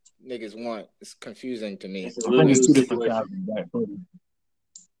what niggas want. It's confusing to me. I think it's two different sides of Black Twitter.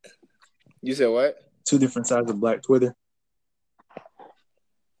 You said what? Two different sides of Black Twitter.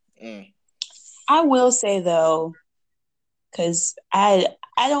 I will say though, because I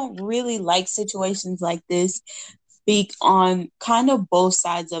don't really like situations like this, speak on kind of both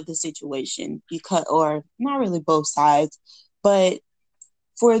sides of the situation, because, or not really both sides, but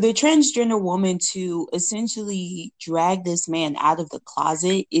for the transgender woman to essentially drag this man out of the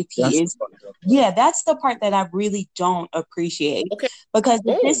closet, if he that's the part that I really don't appreciate. Okay. Because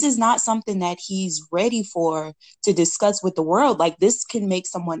if this is not something that he's ready for to discuss with the world, like this can make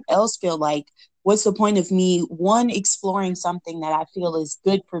someone else feel like, what's the point of me, one, exploring something that I feel is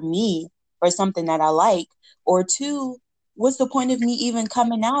good for me or something that I like, or two, what's the point of me even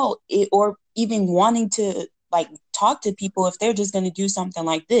coming out or even wanting to like talk to people if they're just going to do something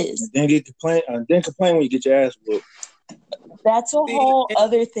like this? Then complain when you get your ass whooped. That's a whole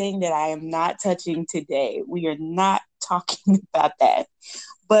other thing that I am not touching today. We are not talking about that.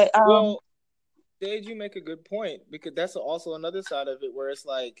 But well, Dave, you make a good point, because that's also another side of it where it's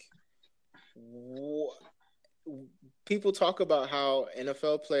like people talk about how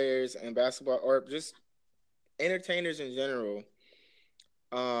NFL players and basketball, or just entertainers in general,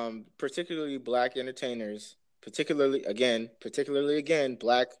 particularly black entertainers, particularly again,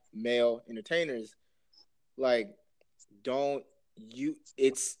 black male entertainers, like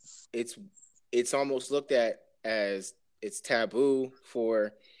it's almost looked at as it's taboo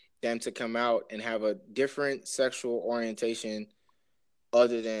for them to come out and have a different sexual orientation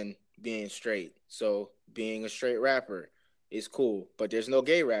other than being straight. So being a straight rapper is cool, but there's no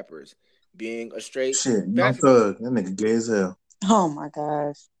gay rappers. Being a straight Young Thug, that nigga gay as hell. Oh my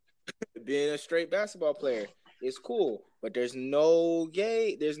gosh. Being a straight basketball player is cool, but there's no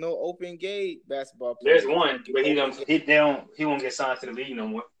open gay basketball player. There's one, but he won't get signed to the league no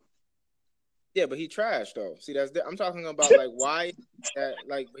more. Yeah, but he trash though. See, I'm talking about like why that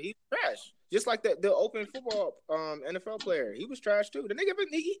like he's trash. Just like the open football NFL player, he was trash too. The nigga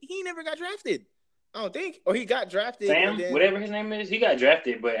he never got drafted. I don't think, or he got drafted. Sam, whatever his name is, he got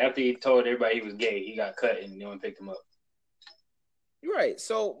drafted, but after he told everybody he was gay, he got cut and no one picked him up. You're right.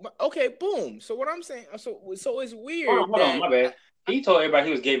 So okay, boom. So what I'm saying, so it's weird. Hold on, my bad. He told everybody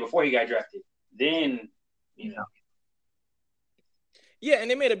he was gay before he got drafted. Then, you know. Yeah, and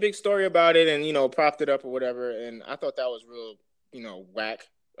they made a big story about it and, propped it up or whatever. And I thought that was real, whack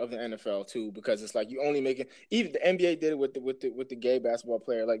of the NFL too, because it's like you only making, even the NBA did it with the gay basketball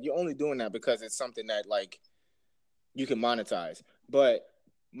player. Like you're only doing that because it's something that like you can monetize. But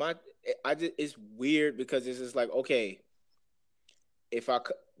it's weird because it's just like, okay,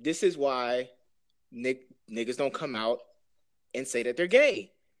 this is why niggas don't come out and say that they're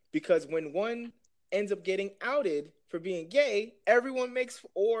gay, because when one ends up getting outed for being gay, everyone makes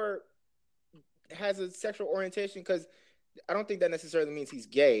or has a sexual orientation, because I don't think that necessarily means he's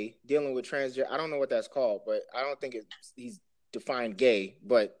gay. Dealing with transgender, I don't know what that's called, but I don't think he's defined gay,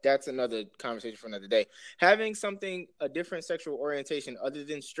 but that's another conversation for another day. Having a different sexual orientation other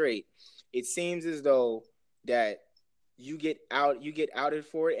than straight, it seems as though that you get outed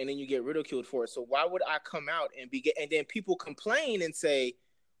for it and then you get ridiculed for it. So why would I come out and then people complain and say,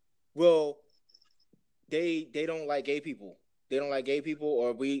 well, they don't like gay people. They don't like gay people,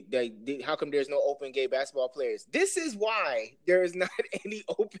 or how come there's no open gay basketball players? This is why there is not any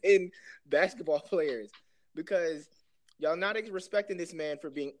open basketball players, because y'all not respecting this man for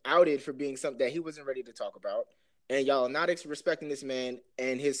being outed for being something that he wasn't ready to talk about, and y'all not respecting this man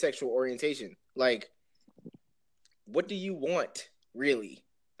and his sexual orientation. Like, what do you want, really?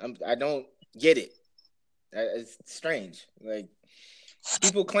 I don't get it. It's strange. Like,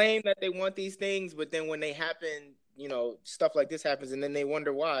 people claim that they want these things, but then when they happen, stuff like this happens, and then they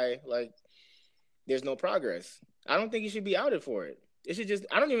wonder why, like, there's no progress. I don't think you should be outed for it. It should just,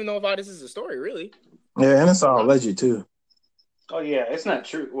 I don't even know if this is a story, really. Yeah, and it's all alleged, too. Oh, yeah, it's not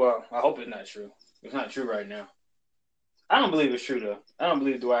true. Well, I hope it's not true. It's not true right now. I don't believe it's true, though. I don't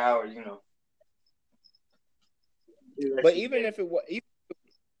believe Dwight Howard, But even if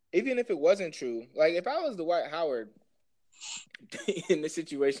it wasn't true, like, if I was Dwight Howard in this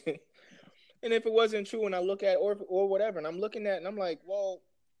situation, and if it wasn't true, and I look at or whatever, and I'm looking at, and I'm like, well,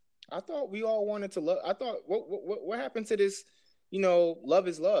 I thought we all wanted to love. I thought what happened to this, love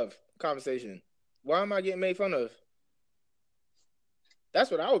is love conversation? Why am I getting made fun of? That's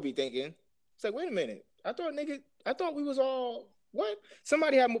what I would be thinking. It's like, wait a minute, I thought we was all what?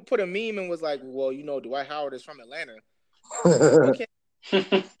 Somebody had put a meme and was like, well, Dwight Howard is from Atlanta. Okay,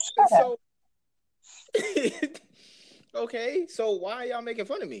 so. Okay, so why are y'all making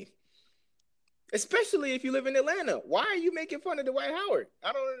fun of me? Especially if you live in Atlanta. Why are you making fun of Dwight Howard?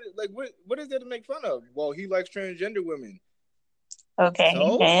 I don't like what is there to make fun of? Well, he likes transgender women. Okay,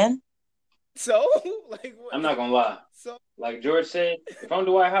 man. So, like, what? I'm not gonna lie. So, like George said, if I'm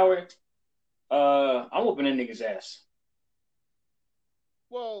Dwight Howard, I'm whooping that nigga's ass.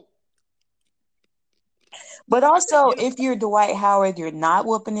 Well, but also, if you're Dwight Howard, you're not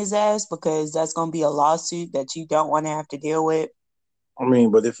whooping his ass, because that's going to be a lawsuit that you don't want to have to deal with. I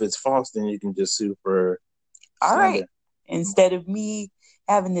mean, but if it's false, then you can just sue for. All right. Instead of me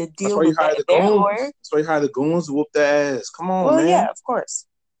having to deal with that. That's why you hire the goons to whoop the ass. Come on, man. Well, yeah, of course.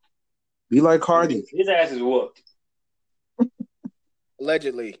 Be like Cardi. His ass is whooped.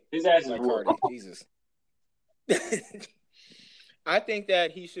 Allegedly. His ass is like whooped. Cardi. Jesus. I think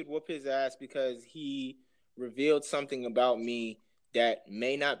that he should whoop his ass because he revealed something about me that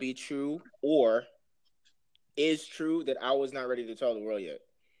may not be true or is true that I was not ready to tell the world yet.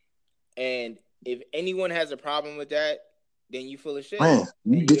 And if anyone has a problem with that, then you full of shit. Man,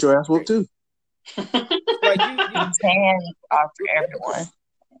 you get your ass whooped too. Like you can for everyone.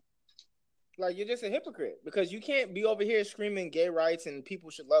 Like, you're just a hypocrite, because you can't be over here screaming gay rights and people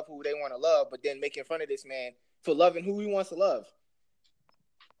should love who they want to love, but then making fun of this man for loving who he wants to love.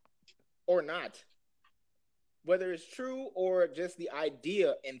 Or not. Whether it's true or just the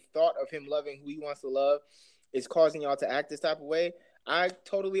idea and thought of him loving who he wants to love is causing y'all to act this type of way, I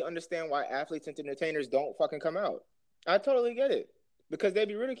totally understand why athletes and entertainers don't fucking come out. I totally get it. Because they'd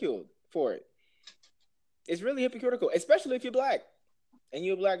be ridiculed for it. It's really hypocritical, especially if you're black. and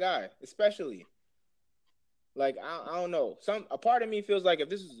you're a black guy, especially. Like, I don't know. A part of me feels like if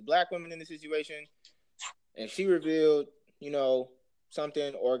this was a black woman in the situation and she revealed,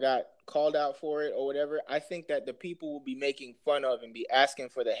 something or got called out for it or whatever, I think that the people will be making fun of and be asking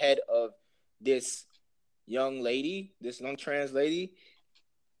for the head of this young lady, this young trans lady,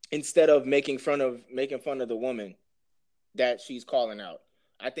 instead of making fun of the woman that she's calling out.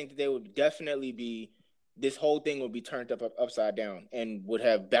 I think that they would definitely be, this whole thing would be turned upside down and would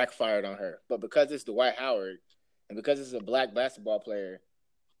have backfired on her. But because it's Dwight Howard and because it's a black basketball player,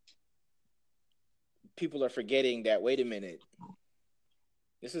 people are forgetting that, wait a minute,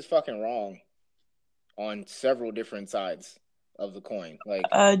 this is fucking wrong on several different sides of the coin.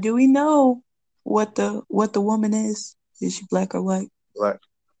 Like, do we know what the woman is? Is she black or white? Black.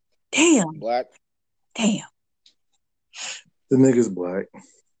 Damn. Black. Damn. The nigga's black.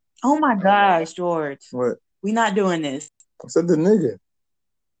 Oh my gosh, George. What? We not doing this. I said the nigga.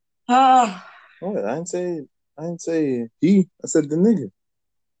 What? I didn't say he. I said the nigga.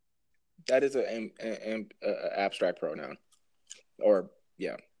 That is an abstract pronoun. Or,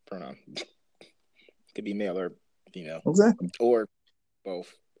 yeah, pronoun. Could be male or female. Exactly. Or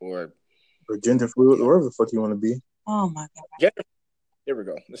both. Or gender fluid, or whatever the fuck you want to be. Oh my god. There we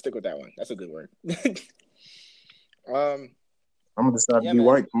go. Let's stick with that one. That's a good word. I'm gonna decide to be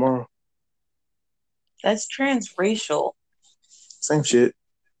white tomorrow. That's transracial. Same shit.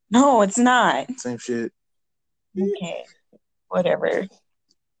 No, it's not. Same shit. Okay. Whatever.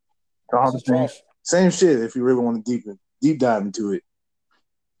 All the same shit if you really want to deep dive into it.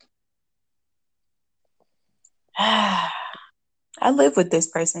 I live with this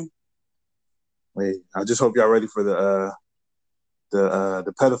person. Wait, I just hope y'all ready for the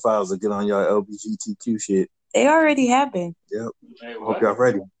pedophiles that get on y'all LGBTQ shit. They already have been. Yep. Hey, hope y'all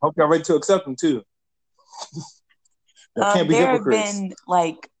ready. Hope y'all ready to accept them too. Can't be there hypocrites. Have been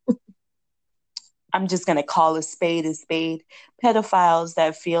like, I'm just gonna call a spade, pedophiles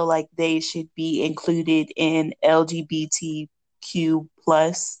that feel like they should be included in LGBTQ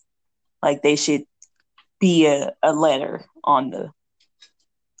plus, like they should be a letter on the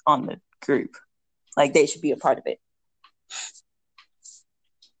group, like they should be a part of it.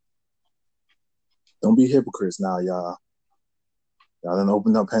 Don't be hypocrites now, y'all. Y'all done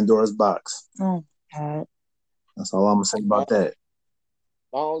opened up Pandora's box. Oh God. That's all I'm gonna say about that.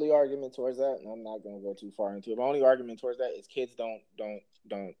 My only argument towards that, and I'm not gonna go too far into it. My only argument towards that is kids don't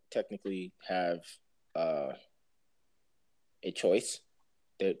technically have a choice.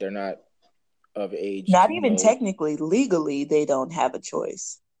 They're not of age. Not even technically, legally, they don't have a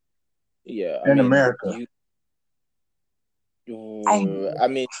choice. Yeah, in America. I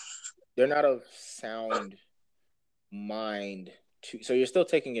mean, they're not of sound mind. So you're still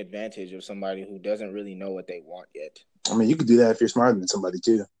taking advantage of somebody who doesn't really know what they want yet. I mean, you could do that if you're smarter than somebody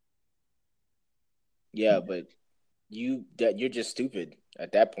too. Yeah, but you're just stupid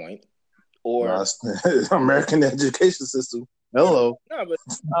at that point. Or American education system. Hello. No, but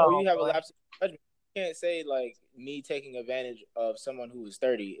you have a lapse of judgment. You can't say like me taking advantage of someone who is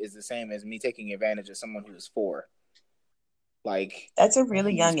 30 is the same as me taking advantage of someone who is 4. Like, that's a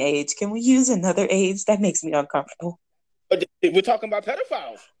really young age. Can we use another age? That makes me uncomfortable. But we're talking about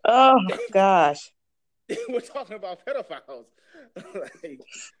pedophiles. Oh gosh. We're talking about pedophiles. Like,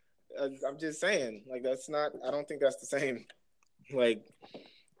 I'm just saying, like, that's not. I don't think that's the same. Like,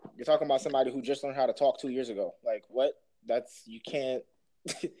 you're talking about somebody who just learned how to talk 2 years ago. Like, what? That's you can't.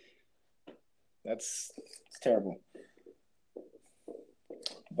 It's terrible.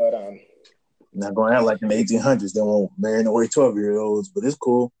 But not gonna act like in the 1800s they won't marry no 12-year-olds, but it's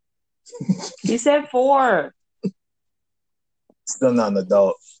cool. You said 4. Still not an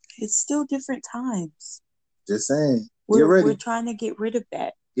adult. It's still different times. Just saying. Get ready. We're trying to get rid of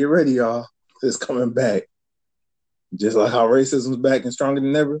that. Get ready, y'all. It's coming back. Just like how racism's back and stronger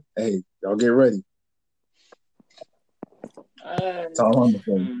than ever. Hey, y'all get ready. That's all I'm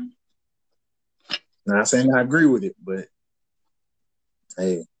saying. Not saying I agree with it, but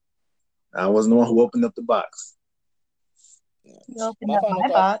hey, I wasn't the one who opened up the box. You opened up my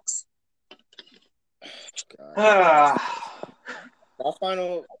box. My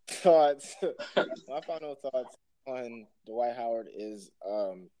final thoughts on Dwight Howard is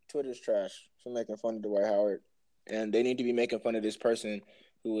Twitter's trash for making fun of Dwight Howard, and they need to be making fun of this person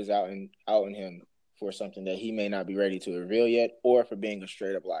who is outing him for something that he may not be ready to reveal yet, or for being a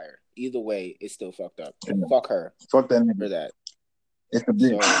straight up liar. Either way, it's still fucked up. Yeah. Fuck her. Fuck that nigga for that. It's a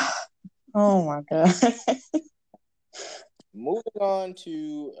big. Oh my god. Moving on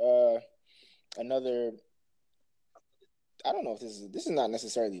to another. I don't know if this is not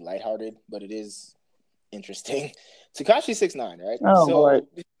necessarily lighthearted, but it is interesting. Tekashi 6ix9ine, right? Oh, Lord.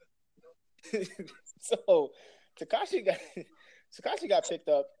 So Tekashi got picked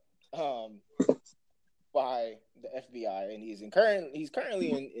up by the FBI, and he's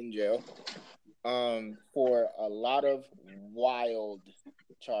currently in jail for a lot of wild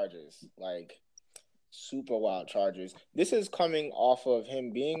charges, like super wild charges. This is coming off of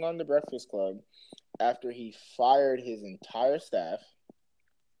him being on the Breakfast Club after he fired his entire staff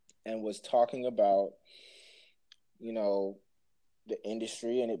and was talking about, the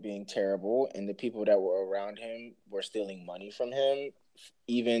industry and it being terrible, and the people that were around him were stealing money from him,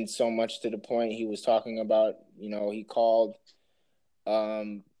 even so much to the point he was talking about, he called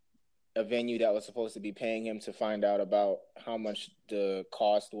a venue that was supposed to be paying him to find out about how much the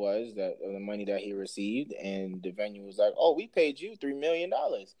cost was, that the money that he received, and the venue was like, "Oh, we paid you $3 million,"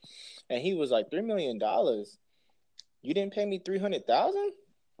 and he was like, $3 million? You didn't pay me 300,000?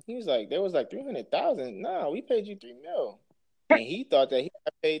 He was like, there was like 300,000. No, we paid you $3 million. And he thought that he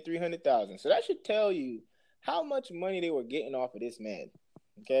got paid 300,000. So that should tell you how much money they were getting off of this man.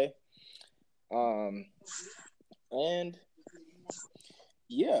 Okay. And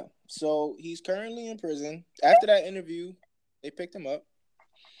yeah, so he's currently in prison. After that interview, they picked him up,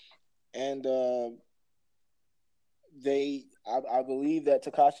 and I believe that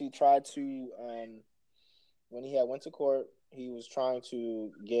Tekashi tried to, when he went to court, he was trying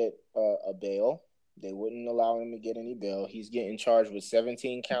to get a bail. They wouldn't allow him to get any bail. He's getting charged with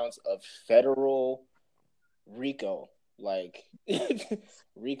 17 counts of federal RICO, like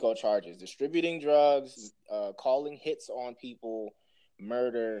RICO charges, distributing drugs, calling hits on people,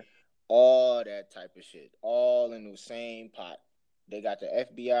 murder, all that type of shit, all in the same pot. They got the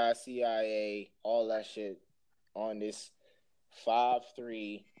FBI, CIA, all that shit on this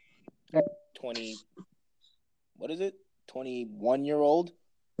 5'3", 20, what is it? 21-year-old.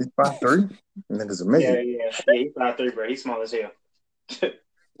 He's 5'3". Nigga's amazing. Yeah. He's 5'3", bro. He's small as hell.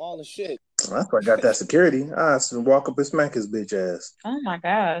 Small as shit. That's why I got that security. I walk up and smack his bitch ass. Oh my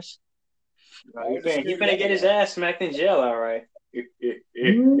gosh. You finna get his ass smacked in jail, all right. Hey,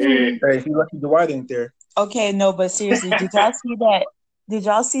 if you lucky Dwight ain't there. Okay, no, but seriously, did y'all see that? Did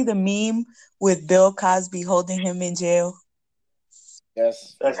y'all see the meme with Bill Cosby holding him in jail?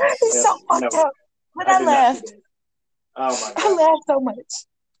 Yes. It's so fucked up. But I laughed. Oh my God. I laughed so much.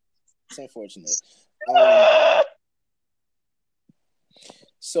 It's unfortunate.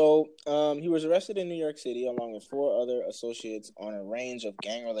 So he was arrested in New York City along with 4 other associates on a range of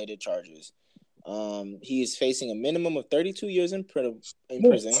gang-related charges. He is facing a minimum of 32 years in prison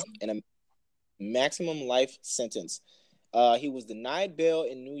and a maximum life sentence. He was denied bail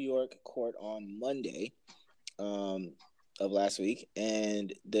in New York court on Monday of last week,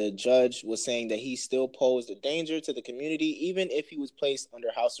 and the judge was saying that he still posed a danger to the community even if he was placed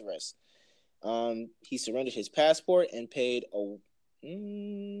under house arrest. He surrendered his passport and paid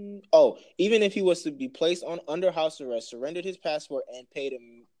even if he was to be placed under house arrest, surrendered his passport and paid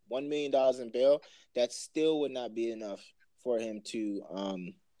him $1 million in bail, that still would not be enough for him to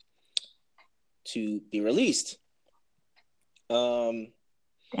be released. Damn.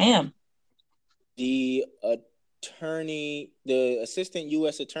 The assistant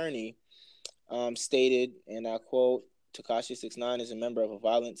U.S. attorney, stated, and I quote, "Tekashi 6ix9ine is a member of a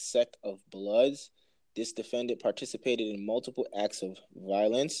violent sect of Bloods. This defendant participated in multiple acts of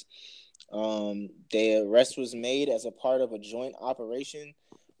violence. The arrest was made as a part of a joint operation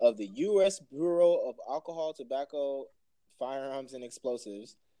of the U.S. Bureau of Alcohol, Tobacco, Firearms, and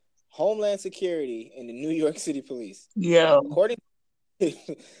Explosives, Homeland Security, and the New York City Police." Yeah. So let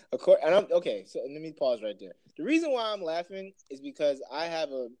me pause right there. The reason why I'm laughing is because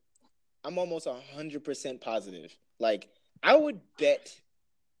I'm almost 100% positive. Like, I would bet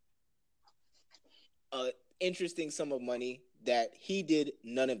an interesting sum of money that he did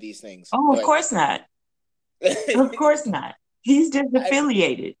none of these things. Oh, of course not. Of course not. He's just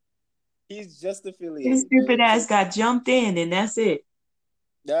affiliated. He's just affiliated. His stupid ass got jumped in, and that's it.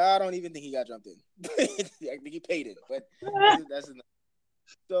 I don't even think he got jumped in. I think he paid it, but that's enough.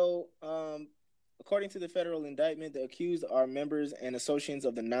 So, according to the federal indictment, the accused are members and associates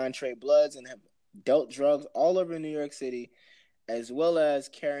of the non-trade Bloods and have dealt drugs all over New York City, as well as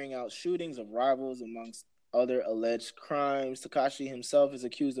carrying out shootings of rivals, amongst other alleged crimes. Tekashi himself is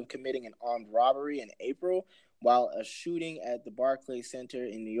accused of committing an armed robbery in April, while a shooting at the Barclays Center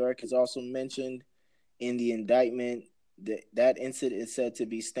in New York is also mentioned in the indictment. That incident is said to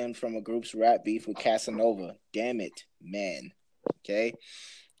be stemmed from a group's rap beef with Casanova. Damn it, man. Okay.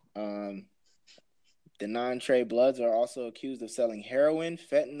 The non-trade Bloods are also accused of selling heroin,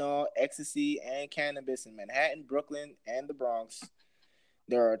 fentanyl, ecstasy, and cannabis in Manhattan, Brooklyn, and the Bronx.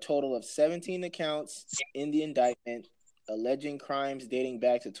 There are a total of 17 accounts in the indictment alleging crimes dating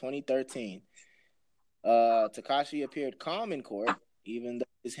back to 2013. Tekashi appeared calm in court, even though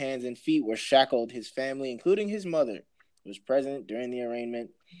his hands and feet were shackled. His family, including his mother, was present during the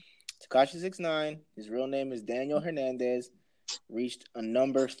arraignment. Tekashi 6ix9ine, his real name is Daniel Hernandez, reached a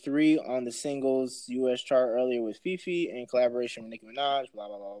number 3 on the singles U.S. chart earlier with Fifi in collaboration with Nicki Minaj, blah,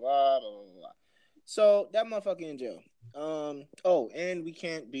 blah, blah, blah, blah, blah, blah. So that motherfucker in jail. And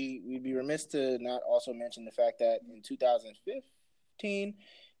we'd be remiss to not also mention the fact that in 2015,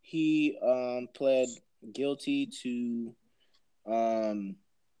 he pled guilty to what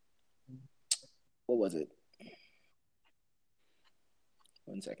was it?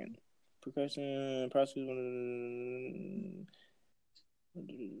 1 second. Percussion, prosecution.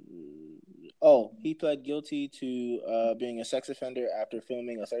 He pled guilty to being a sex offender after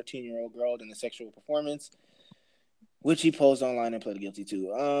filming a 13-year-old girl in a sexual performance, which he posed online and pled guilty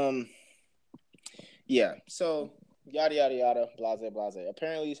to. Yeah. So yada yada yada, blase blase.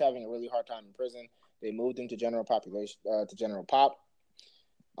 Apparently, he's having a really hard time in prison. They moved him to general pop.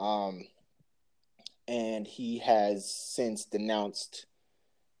 And he has since denounced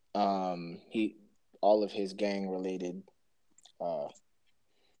all of his gang related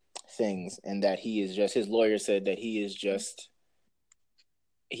things, and that he is just, his lawyer said that he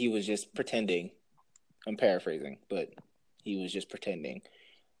was just pretending. I'm paraphrasing, but he was just pretending.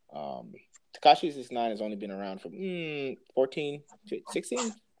 Tekashi 6ix9ine has only been around for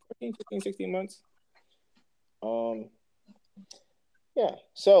 16 months. Yeah.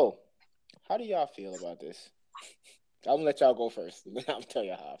 So, how do y'all feel about this? I'm gonna let y'all go first, and then I'll tell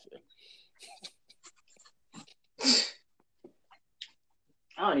you how I feel.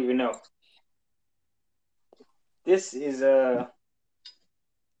 I don't even know. This is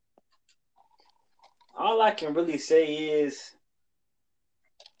all I can really say is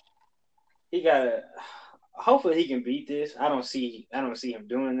he gotta. Hopefully, he can beat this. I don't see him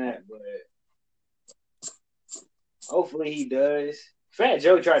doing that, but hopefully he does. Fat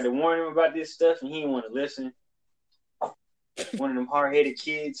Joe tried to warn him about this stuff, and he didn't want to listen. One of them hard-headed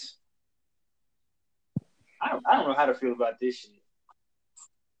kids. I don't know how to feel about this shit.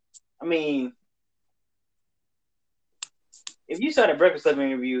 I mean, if you saw the Breakfast Club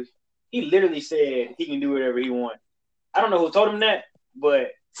interview, he literally said he can do whatever he wants. I don't know who told him that, but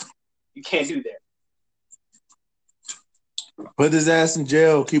you can't do that. Put his ass in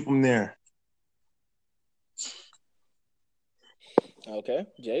jail. Keep him there. Okay.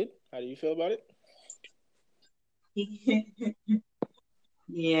 Jade, how do you feel about it?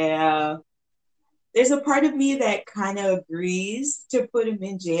 Yeah. There's a part of me that kind of agrees to put him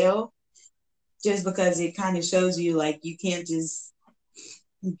in jail just because it kind of shows you, like, you can't just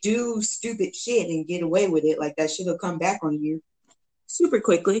do stupid shit and get away with it. Like, that shit will come back on you super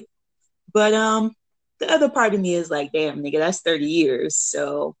quickly. But the other part of me is like, damn, nigga, that's 30 years.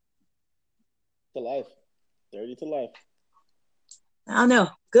 So to life. 30 to life. I don't know.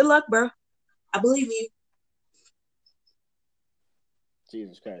 Good luck, bro. I believe you.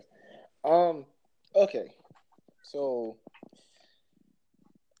 Jesus Christ. Okay. So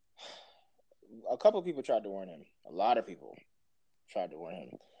a couple of people tried to warn him. A lot of people tried to warn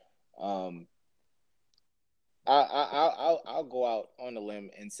him. I'll go out on a limb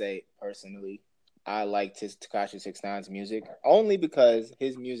and say, personally, I liked his Tekashi 6ix9ine's music only because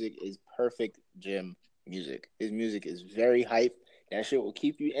his music is perfect gym music. His music is very hype. That shit will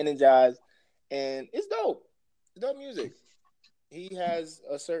keep you energized, and it's dope. It's dope music. He has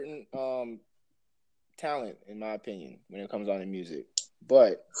a certain talent, in my opinion, when it comes on to music.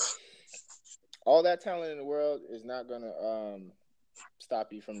 But all that talent in the world is not gonna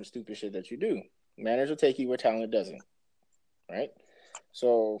stop you from the stupid shit that you do. Manners will take you where talent doesn't. Right?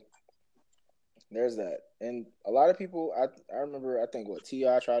 So there's that. And a lot of people, I remember, I think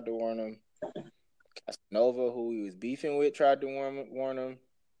T.I. tried to warn him. Casanova, who he was beefing with, tried to warn him.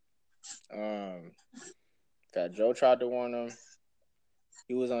 Fat Joe tried to warn him.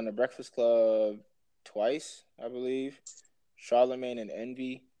 He was on the Breakfast Club twice, I believe. Charlamagne and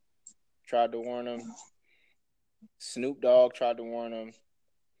Envy tried to warn him. Snoop Dogg tried to warn him.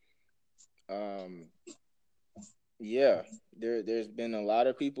 Yeah, there's been a lot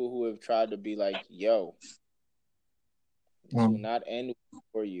of people who have tried to be like, yo, this will not end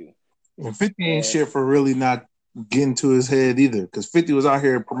for you. And 50 ain't shit for really not getting to his head either, because 50 was out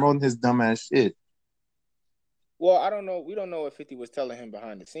here promoting his dumbass shit. Well, I don't know. We don't know if 50 was telling him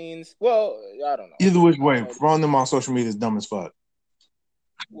behind the scenes. Well, I don't know. Either which way, throwing them on social media is dumb as fuck.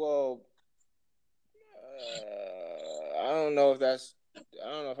 Well, I don't know if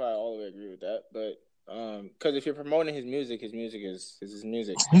I all the way agree with that, but Because if you're promoting his music is his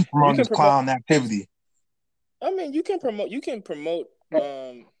music. He's You promoting can his promote. clown activity. I mean, you can promote. What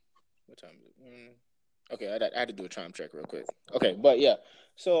time is it? Okay, I had to do a time check real quick. Okay, but yeah.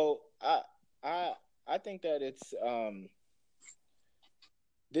 So I think that it's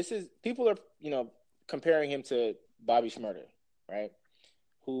this is people are comparing him to Bobby Shmurda, right?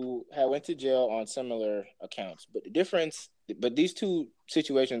 Who had went to jail on similar accounts, but these two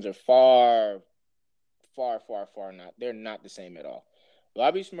situations are far not. They're not the same at all.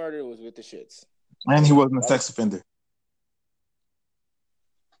 Bobby Shmurda was with the shits, And he wasn't a sex offender.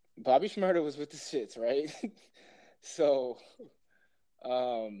 Bobby Shmurda was with the shits, right? So,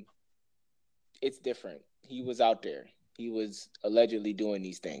 it's different. He was out there. He was allegedly doing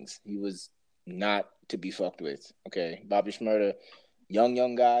these things. He was not to be fucked with. Okay, Bobby Shmurda,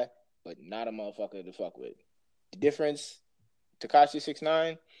 young guy, but not a motherfucker to fuck with. The difference, Tekashi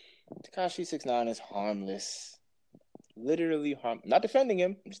 6ix9ine. Tekashi 6ix9ine is harmless. Literally harmless. Not defending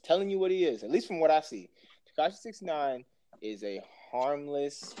him. I'm just telling you what he is. At least from what I see, Tekashi 6ix9ine is a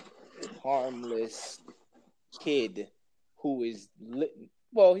harmless kid who is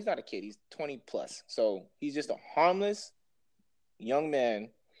well, he's not a kid. He's 20 plus. So he's just a harmless young man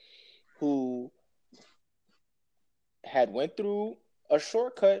who had went through a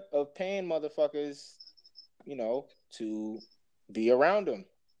shortcut of paying motherfuckers, to be around him.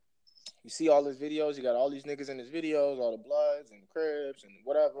 You see all his videos. You got all these niggas in his videos, all the Bloods and Crips and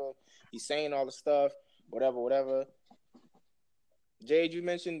whatever. He's saying all the stuff, whatever. Jade, you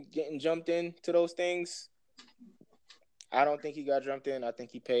mentioned getting jumped into those things. I don't think he got jumped in. I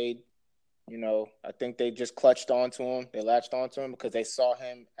think he paid. I think they just clutched onto him. They latched onto him because they saw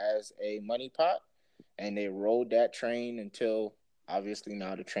him as a money pot, and they rode that train until obviously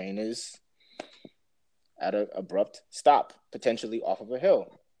now the train is at an abrupt stop, potentially off of a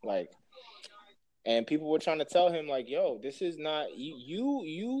hill. And people were trying to tell him, like, yo, this is not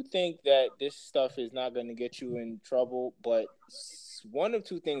you think that this stuff is not going to get you in trouble, but one of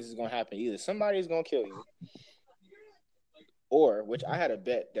two things is going to happen. Either somebody's going to kill you, or, which I had a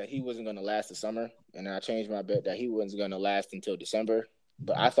bet that he wasn't going to last the summer, and I changed my bet that he wasn't going to last until December.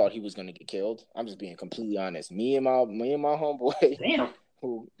 But I thought he was going to get killed. I'm just being completely honest. Me and my homeboy. Damn.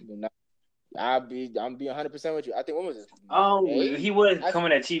 I'm being 100% with you. I think, what was this? Oh, he was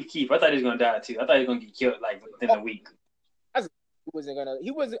coming at Chief Keef. I thought he was gonna die too. I thought he was gonna get killed like within a week. I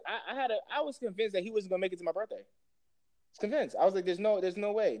was convinced that he wasn't gonna make it to my birthday. I was convinced. I was like, there's no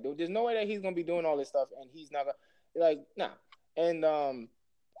way. There's no way that he's gonna be doing all this stuff and he's not gonna nah. And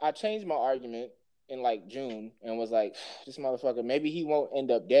I changed my argument in like June and was like, this motherfucker, maybe he won't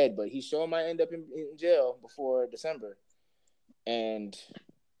end up dead, but he sure might end up in jail before December. And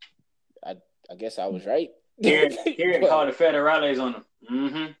I guess I was right. Here called the federales on him.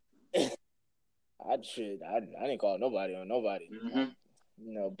 Mm-hmm. I didn't call nobody on nobody.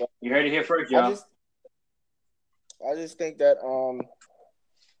 Mm-hmm. But you heard it here first, y'all. I just think that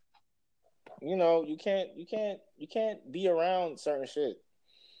you can't be around certain shit.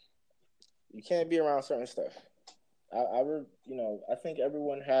 You can't be around certain stuff. I think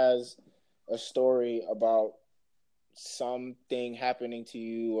everyone has a story about something happening to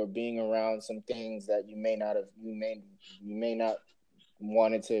you or being around some things that you may not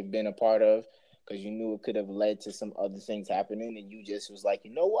wanted to have been a part of because you knew it could have led to some other things happening, and you just was like,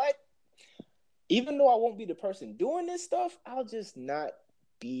 you know what? Even though I won't be the person doing this stuff, I'll just not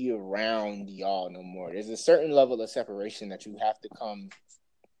be around y'all no more. There's a certain level of separation that you have to come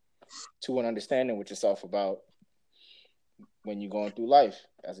to an understanding with yourself about when you're going through life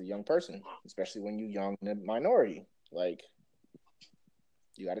as a young person, especially when you're young and a minority. Like,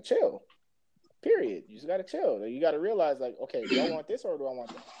 you got to chill. Period. You just got to chill. You got to realize, like, okay, do I want this or do I want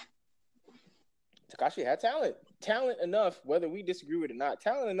that? Tekashi had talent enough, whether we disagree with it or not,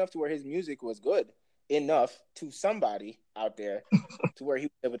 talent enough to where his music was good enough to somebody out there to where he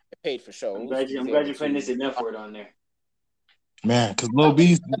was able to get paid for shows. I'm glad you're putting this enough word on there. Man, because Lil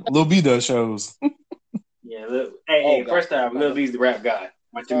B does shows. Yeah, first off, Lil B's the rap god.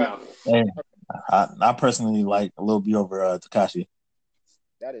 Watch your mouth. Man, I personally like Lil B over Tekashi.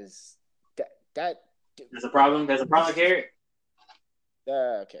 That's a problem. That's a problem, Garrett.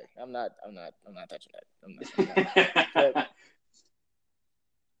 Okay, I'm not touching that. I'm not touching that.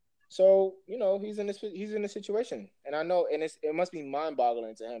 So he's in this situation, and I know, and it must be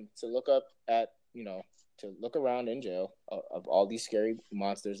mind-boggling to him to look up at to look around in jail of all these scary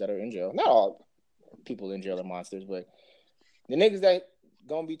monsters that are in jail. Not all people in jail are monsters, but the niggas that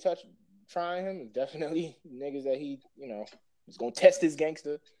gonna be trying him definitely niggas that he is gonna test his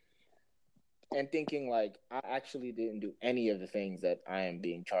gangster. And thinking, like, I actually didn't do any of the things that I am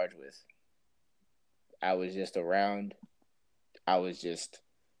being charged with. I was just around. I was just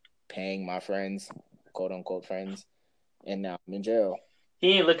paying my friends, quote unquote friends, and now I'm in jail.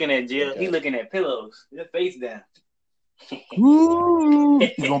 He ain't looking at jail. He looking at pillows. His face down. Ooh,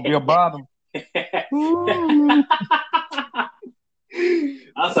 he's gonna be a bottom. Ooh.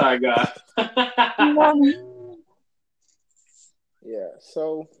 I'm sorry, God. Yeah.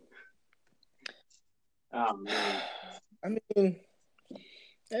 So. Oh man. I mean,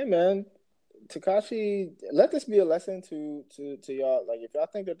 hey man, Tekashi, let this be a lesson to y'all. Like, if y'all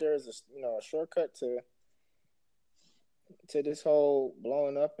think that there is a shortcut to this whole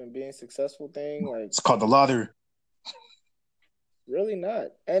blowing up and being successful thing, like, It's called the lottery. Really not.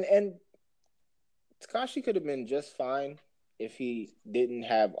 And Tekashi could have been just fine if he didn't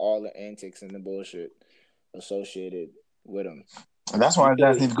have all the antics and the bullshit associated with him. And that's why his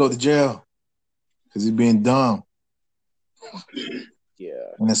ass needs to go to jail. Because he's being dumb.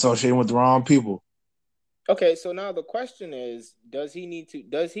 Yeah. And associating with the wrong people. Okay, so now the question is, does he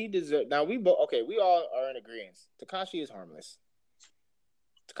deserve... Now, we all are in agreement. Tekashi is harmless.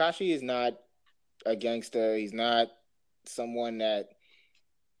 Tekashi is not a gangster. He's not someone that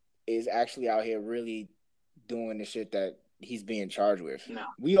is actually out here really doing the shit that he's being charged with. No.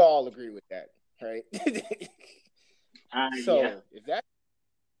 We all agree with that, right? So yeah.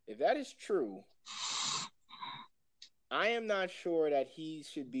 if that is true, I am not sure that he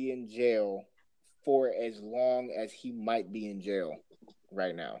should be in jail for as long as he might be in jail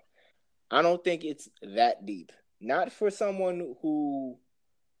right now. I don't think it's that deep. Not for someone who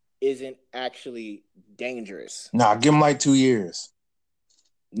isn't actually dangerous. Nah, give him like 2 years.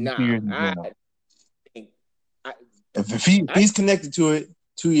 Nah, 2 years if he's connected to it,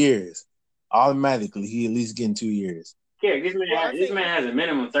 2 years. Automatically, he at least getting 2 years. Yeah, this man has a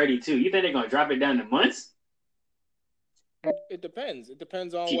minimum 32. You think they're gonna drop it down to months? It depends. It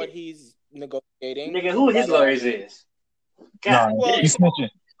depends on what he's negotiating. Nigga, who his lawyers is? God, he's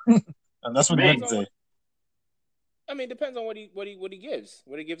snitching. That's what he say. I mean, it depends on what he gives,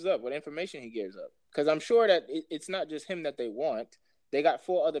 what he gives up, what information he gives up. Because I'm sure that it's not just him that they want. They got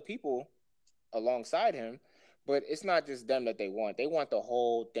 4 other people alongside him, but it's not just them that they want. They want the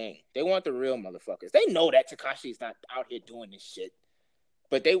whole thing. They want the real motherfuckers. They know that Tekashi is not out here doing this shit,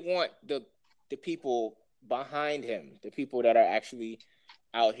 but they want the people behind him, the people that are actually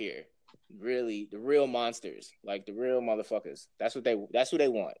out here, really the real monsters, like the real motherfuckers. That's who they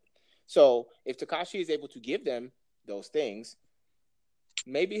want. So if Tekashi is able to give them those things,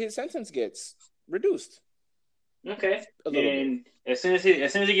 maybe his sentence gets reduced. Okay. And as soon as he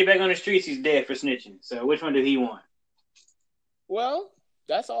get back on the streets, he's dead for snitching. So which one do he want? Well,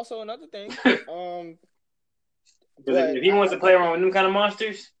 that's also another thing. Because if he wants to play around with them kind of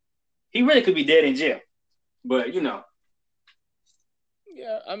monsters, he really could be dead in jail. But Yeah,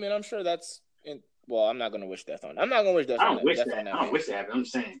 I mean, I'm sure that's. Well, I'm not going to wish death on. I'm not going to wish death on that. I don't wish that happened. I'm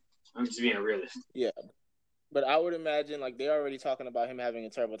just saying. I'm just being a realist. Yeah. But I would imagine, like, they're already talking about him having a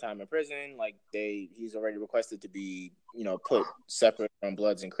terrible time in prison. Like, he's already requested to be, put separate from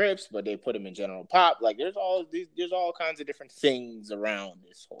Bloods and Crips, but they put him in general pop. Like, there's all kinds of different things around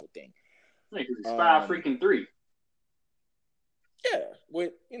this whole thing. Like, it's 5-3. Yeah,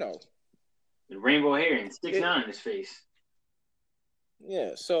 with the rainbow hair and 6ix9ine in his face.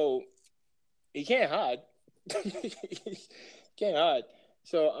 Yeah, so he can't hide. Can't hide.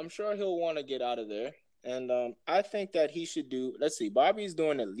 So I'm sure he'll want to get out of there. And I think that he should do. Let's see, Bobby's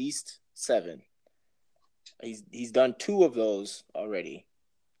doing at least 7. He's done 2 of those already,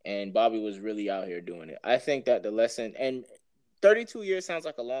 and Bobby was really out here doing it. I think that the lesson, and 32 years sounds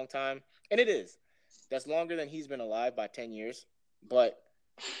like a long time, and it is. That's longer than he's been alive by 10 years. But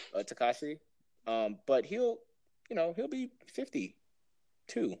Tekashi, but he'll be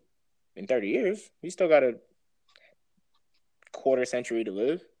 52 in 30 years. He's still got a quarter century to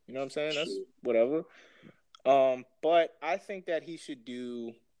live. You know what I'm saying? That's whatever. But I think that he should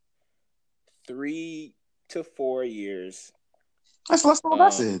do 3 to 4 years. That's what I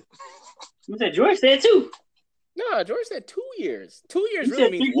said. You said George said 2. No, George said 2 years. 2 years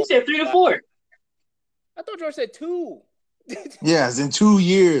really means. You said 3 to 4. I thought George said 2. Yes, in 2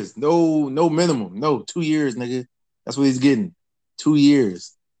 years. No minimum. No, 2 years, nigga. That's what he's getting. 2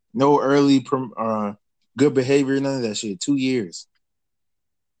 years. No early good behavior, none of that shit. 2 years.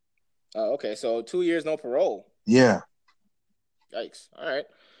 Okay, so 2 years, no parole. Yeah. Yikes! All right.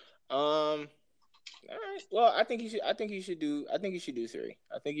 Well, I think he should do 3. I think he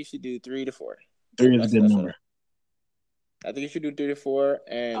should do 3 to 4. 3 is a good number. I think he should do 3 to 4,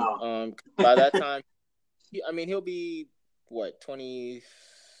 and by that time, he'll be what,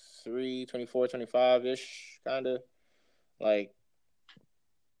 23, 24, 25 ish, kind of like.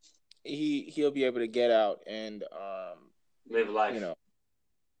 he'll be able to get out and live life.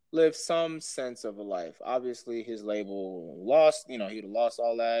 Live some sense of a life. Obviously, his label lost. He'd have lost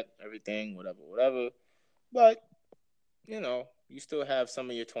all that, everything, whatever. But you still have some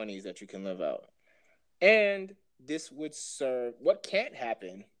of your 20s that you can live out. And this would serve. What can't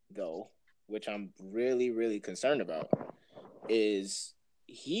happen, though, which I'm really, really concerned about, is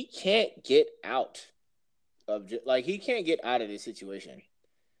he can't get out of he can't get out of this situation.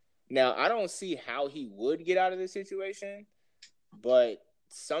 Now, I don't see how he would get out of this situation, but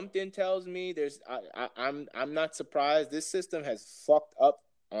something tells me I'm not surprised. This system has fucked up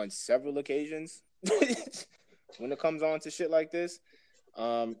on several occasions when it comes on to shit like this.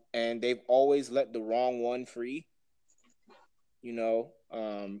 And they've always let the wrong one free. They've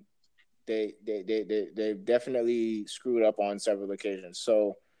definitely screwed up on several occasions.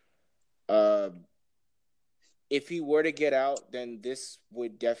 So, if he were to get out, then this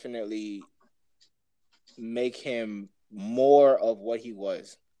would definitely make him more of what he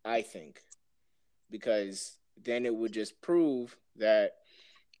was, I think, because then it would just prove that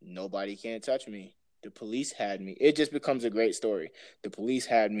nobody can touch me. The police had me. It just becomes a great story. The police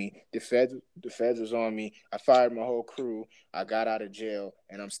had me. The feds was on me. I fired my whole crew. I got out of jail,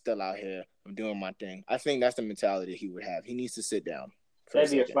 and I'm still out here. I'm doing my thing. I think that's the mentality he would have. He needs to sit down.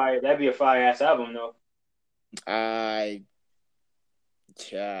 That'd be a fire ass album, though. But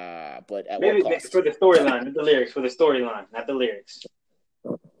at maybe what cost? For the storyline, not the lyrics. For the storyline, not the lyrics.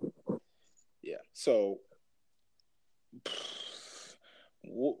 Yeah. So,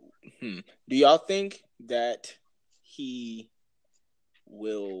 do y'all think that he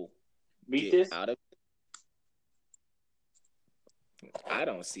will beat get this out of it? I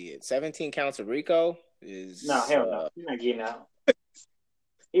don't see it. 17 counts of RICO is hell no. He's not getting out.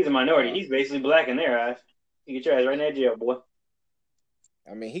 He's a minority. He's basically black in their eyes. You get your ass right in that jail, boy.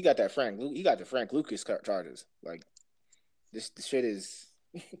 I mean, he got the Frank Lucas charges. Like, this shit is.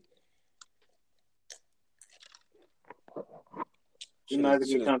 He might as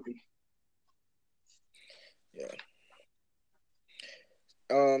well get comfy. Yeah.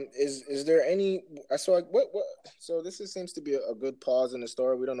 Is there any? So this seems to be a good pause in the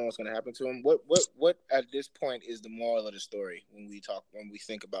story. We don't know what's going to happen to him. What at this point is the moral of the story when we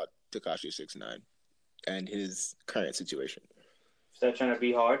think about Tekashi 6ix9ine and his current situation? Stop trying to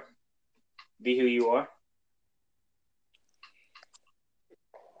be hard. Be who you are.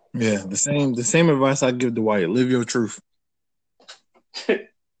 Yeah, the same advice I give Dwight. Live your truth. Yeah.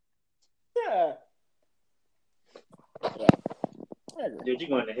 Dude, you're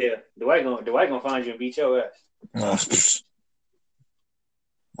going to hell. Dwight gonna find you and beat your ass.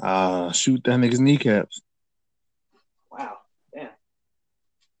 Shoot that nigga's kneecaps. Wow, damn.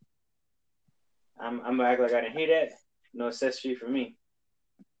 I'm gonna act like I didn't hear that. No accessory for me.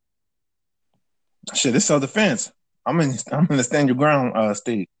 Shit, it's self-defense. I'm in the stand your ground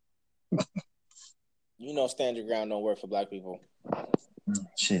state. Stand your ground don't work for black people.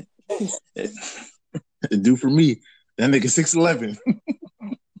 Shit. It do for me. That nigga 6'11".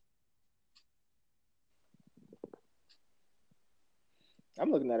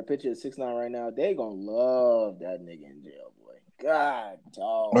 I'm looking at a picture of 6ix9ine right now. They gonna love that nigga in jail, boy. God,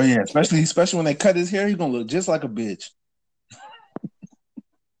 dog. Oh yeah, especially when they cut his hair, he gonna look just like a bitch.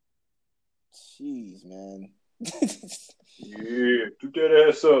 Jeez, man. Yeah, keep that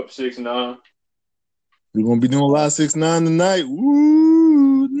ass up, 6ix9ine. We're gonna be doing a lot of 6ix9ine tonight.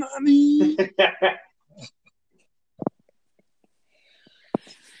 Woo, Nani.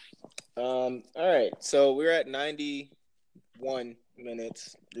 All right, so we're at 91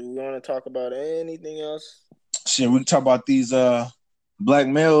 minutes. Do we want to talk about anything else? Shit, we can talk about these black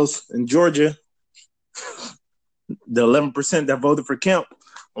males in Georgia. The 11% that voted for Kemp.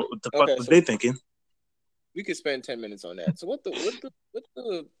 What the fuck was they thinking? We could spend 10 minutes on that. So what the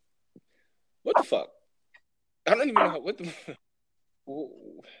fuck? I don't even know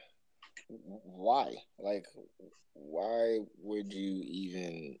why? Like, why would you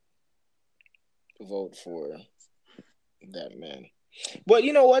even vote for that man? But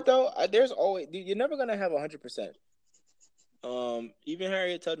you know what though? There's always, you're never gonna have 100%. Even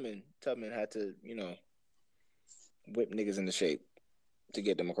Harriet Tubman had to, whip niggas into shape to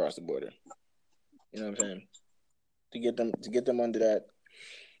get them across the border. You know what I'm saying? To get them under that,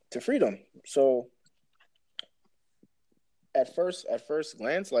 to freedom. So at first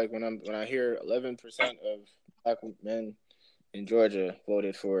glance, like when I hear 11% of black men in Georgia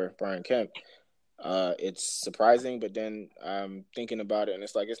voted for Brian Kemp, it's surprising. But then I'm thinking about it, and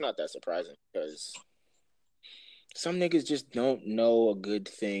it's like it's not that surprising because some niggas just don't know a good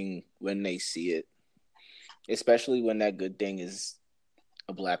thing when they see it, especially when that good thing is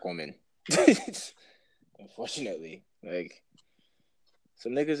a black woman. Unfortunately, like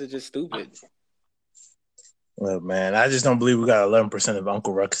some niggas are just stupid. Well, man, I just don't believe we got 11% of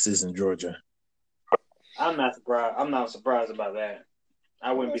Uncle Ruckuses in Georgia. I'm not surprised. I'm not surprised about that.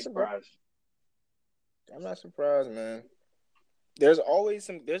 I wouldn't be surprised. I'm not surprised, man. There's always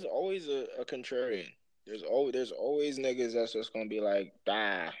a contrarian. There's always niggas that's just gonna be like,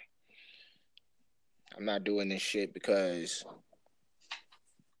 I'm not doing this shit because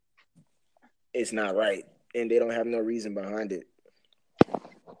it's not right, and they don't have no reason behind it.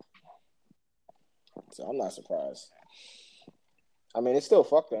 So I'm not surprised. I mean, it's still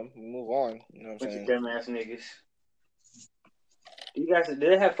fuck them. We move on. You know what I'm saying? Bunch of dumbass niggas. You guys, do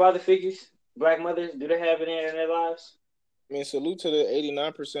they have father figures? Black mothers? Do they have it in their lives? I mean, salute to the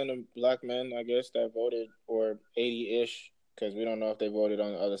 89% of black men, I guess, that voted, or 80-ish, because we don't know if they voted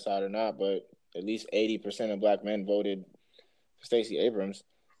on the other side or not, but at least 80% of black men voted for Stacey Abrams.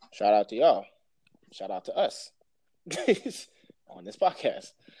 Shout out to y'all. Shout out to us on this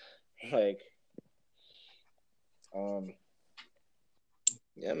podcast. Like,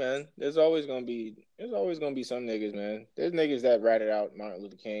 yeah, man. There's always gonna be some niggas, man. There's niggas that ratted out Martin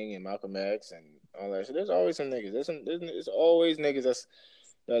Luther King and Malcolm X and all that shit. There's always some niggas. There's always niggas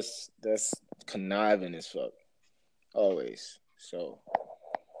that's conniving as fuck. Always. So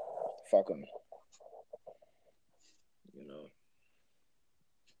fuck them. You know.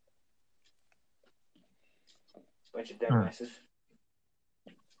 Bunch of dumbasses.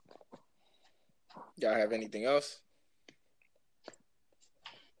 Y'all have anything else?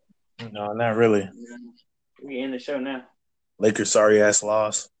 No, not really. We end the show now. Lakers sorry ass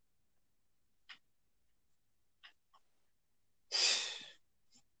loss.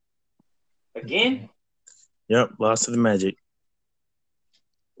 Again? Yep, lost to the Magic.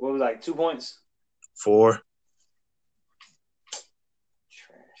 What was like 2 points? 4.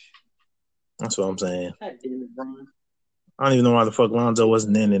 Trash. That's what I'm saying. God damn it, Brian. I don't even know why the fuck Lonzo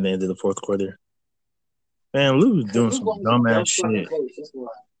wasn't in the end of the fourth quarter. Man, Lou was doing some dumbass shit.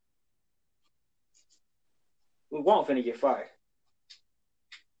 We won't finna get fired.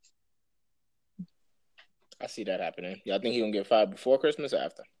 I see that happening. Y'all think he gonna get fired before Christmas or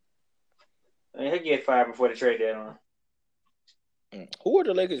after? I mean, he'll get fired before the trade deadline. Who are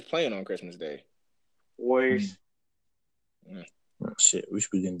the Lakers playing on Christmas Day? Warriors. Oh, shit, we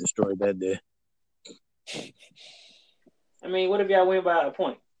should be getting destroyed that day. I mean, what if y'all win by a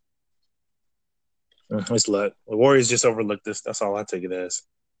point? It's luck. The Warriors just overlooked this. That's all I take it as.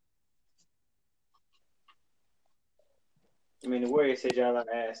 I mean, the Warriors said y'all like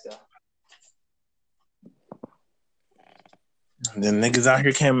ass, though. And then niggas out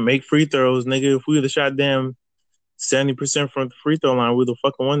here can't make free throws, nigga. If we would have shot them 70% from the free throw line, we would have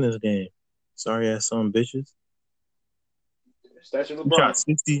fucking won this game. Sorry ass some bitches. Statue of We LeBron. shot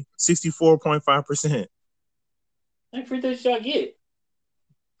 64.5%. How many free throws y'all get?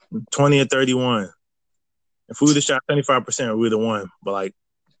 20 or 31. If we would have shot 75%, we would have won by like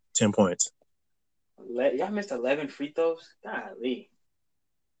 10 points. Y'all missed 11 free throws? Golly.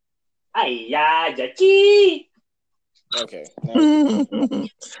 Ay-ya, Jackie. Okay. Oh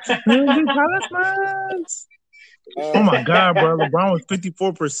my God, bro. LeBron was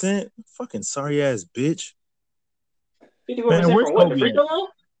 54%. Fucking sorry ass bitch. 54% Man, where's from what? Kobe The free at? throw line?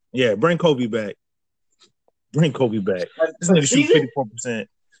 Yeah, bring Kobe back. Bring Kobe back. This nigga shoot 54%.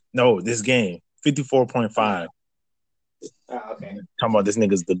 No, this game. 54.5. Oh, okay. Talking about this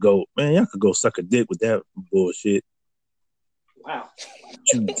nigga's the GOAT. Man, y'all could go suck a dick with that bullshit. Wow.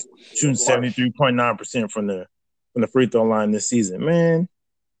 Shooting 73.9% from the free throw line this season. Man,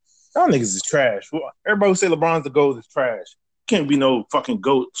 y'all niggas is trash. Everybody who say LeBron's the GOAT is trash. Can't be no fucking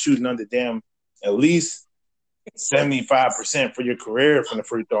GOAT shooting under damn at least 75% for your career from the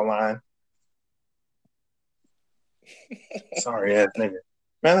free throw line. Sorry ass nigga.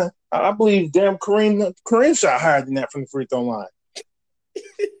 Man, I believe damn Kareem shot higher than that from the free throw line.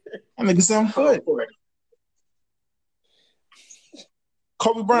 That nigga 7 foot.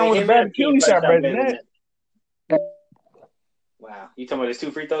 Kobe Bryant with a bad Achilles shot better than that. Wow. You talking about his 2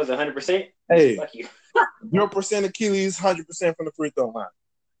 free throws 100%? Hey, Fuck you. 0% Achilles, 100% from the free throw line.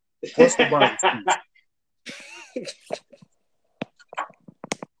 What's the Bryant?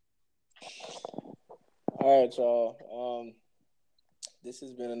 All right, y'all. This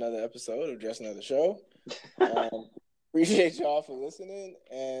has been another episode of Just Another Show. Appreciate y'all for listening,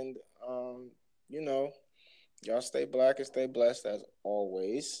 and y'all stay black and stay blessed as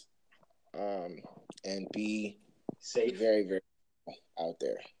always, and be Safe. very, very out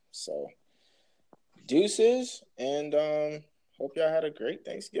there. So, deuces, and hope y'all had a great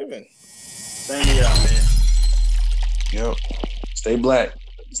Thanksgiving. Same to y'all, man. Yep. Stay black.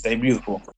 Stay beautiful.